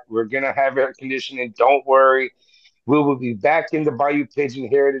as hot. We're going to have air conditioning. Don't worry. We will be back in the Bayou Pigeon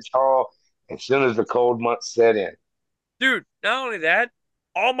Heritage Hall as soon as the cold months set in. Dude, not only that,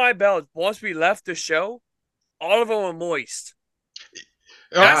 all my belts, once we left the show, all of them were moist.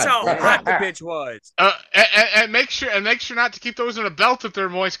 That's how hot the bitch was. And make sure not to keep those in a belt if they're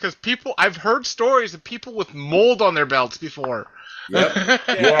moist, because I've heard stories of people with mold on their belts before. Yep.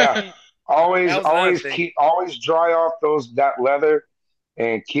 Yeah. Always dry off that leather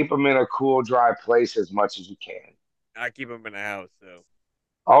and keep them in a cool, dry place as much as you can. I keep them in the house, so.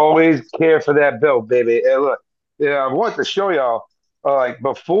 Always care for that belt, baby. Hey, look, I want to show y'all,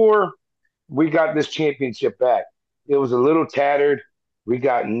 before we got this championship back, it was a little tattered. We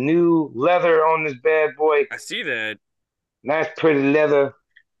got new leather on this bad boy. I see that. Nice, pretty leather.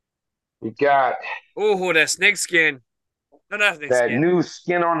 We got that snake skin. No, not snake that skin. new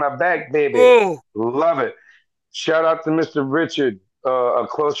skin on the back, baby. Ooh. Love it. Shout out to Mr. Richard, a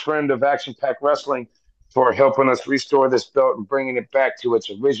close friend of Action Pack Wrestling, for helping us restore this belt and bringing it back to its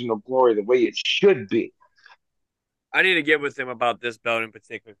original glory, the way it should be. I need to get with him about this belt in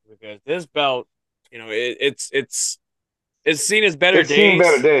particular, because this belt, it's seen as better days. It's seen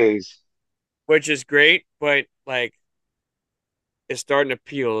better days, which is great, but it's starting to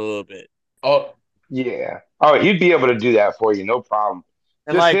peel a little bit. Oh yeah. Oh, he'd be able to do that for you, no problem.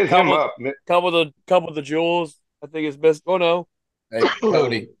 And just hit him up. Couple of the jewels, I think it's best. Oh no, hey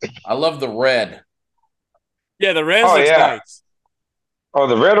Cody, I love the red. Yeah, the red looks nice. Oh,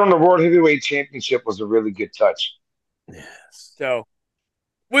 the red on the World Heavyweight Championship was a really good touch. Yes. So,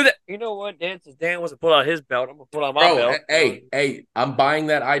 with it, you know what? Dan wants to pull out his belt. I'm gonna pull out my belt. Hey, I'm buying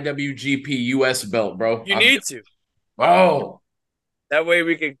that IWGP US belt, bro. You need to. Oh, that way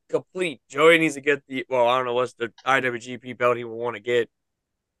we can complete. Joey needs to get I don't know what's the IWGP belt he will want to get.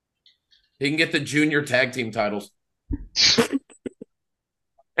 He can get the junior tag team titles.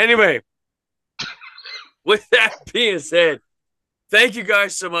 Anyway, with that being said, thank you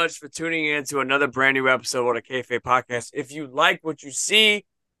guys so much for tuning in to another brand new episode of the Kayfabe Podcast. If you like what you see,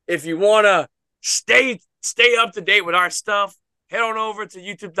 if you want to stay up to date with our stuff, head on over to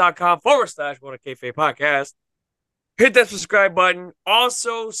youtube.com/What a Kayfabe Podcast. Hit that subscribe button.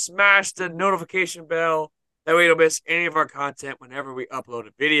 Also, smash the notification bell. That way you don't miss any of our content whenever we upload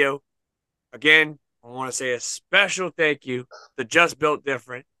a video. Again, I want to say a special thank you to Just Built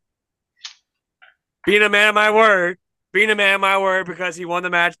Different. Being a man of my word because he won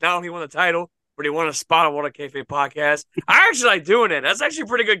the match. Not only won the title, but he won a spot on What a Kayfabe Podcast. I actually like doing it. That's actually a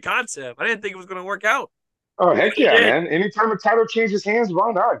pretty good concept. I didn't think it was going to work out. Oh, heck yeah, man. Anytime a title changes hands,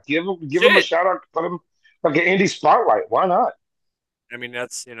 why not? Give him a shout out, put him like an indie spotlight. Why not? I mean,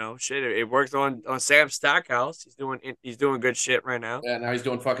 that's, shit. It worked on Sam Stackhouse. He's doing good shit right now. Yeah, now he's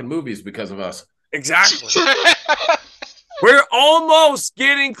doing fucking movies because of us. Exactly. We're almost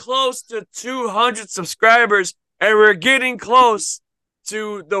getting close to 200 subscribers, and we're getting close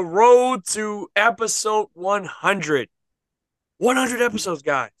to the road to episode 100. 100 episodes,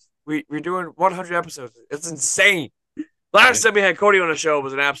 guys. We're doing 100 episodes. It's insane. Last time we had Cody on the show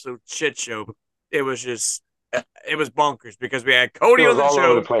was an absolute shit show. It was bonkers because we had Cody on the show,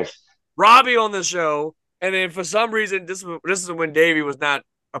 all over the place. Robbie on the show, and then for some reason, this is when Davey was not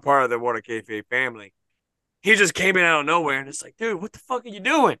a part of the What a Kayfabe family. He just came in out of nowhere, and it's like, dude, what the fuck are you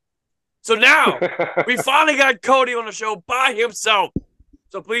doing? So now, we finally got Cody on the show by himself.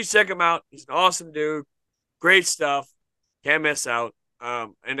 So please check him out. He's an awesome dude. Great stuff. Can't miss out.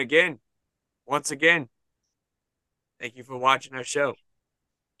 And again, once again, thank you for watching our show.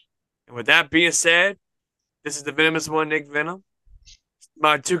 And with that being said, this is the Venomous One, Nick Venom,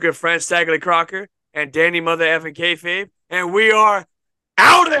 my two good friends, Staggerly Crocker, and Danny Mother Effing Kayfabe, and we are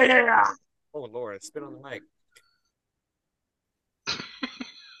out of here! Oh, Lord, I spit on the mic.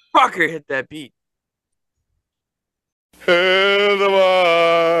 Crocker hit that beat. In the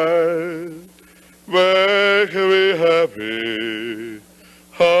mind, make me happy.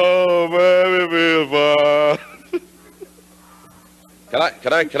 Oh, baby, be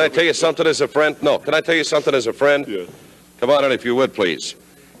Can I tell you something as a friend? No, can I tell you something as a friend? Yes. Come on in if you would, please.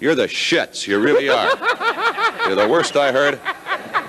 You're the shits. You really are. You're the worst I heard.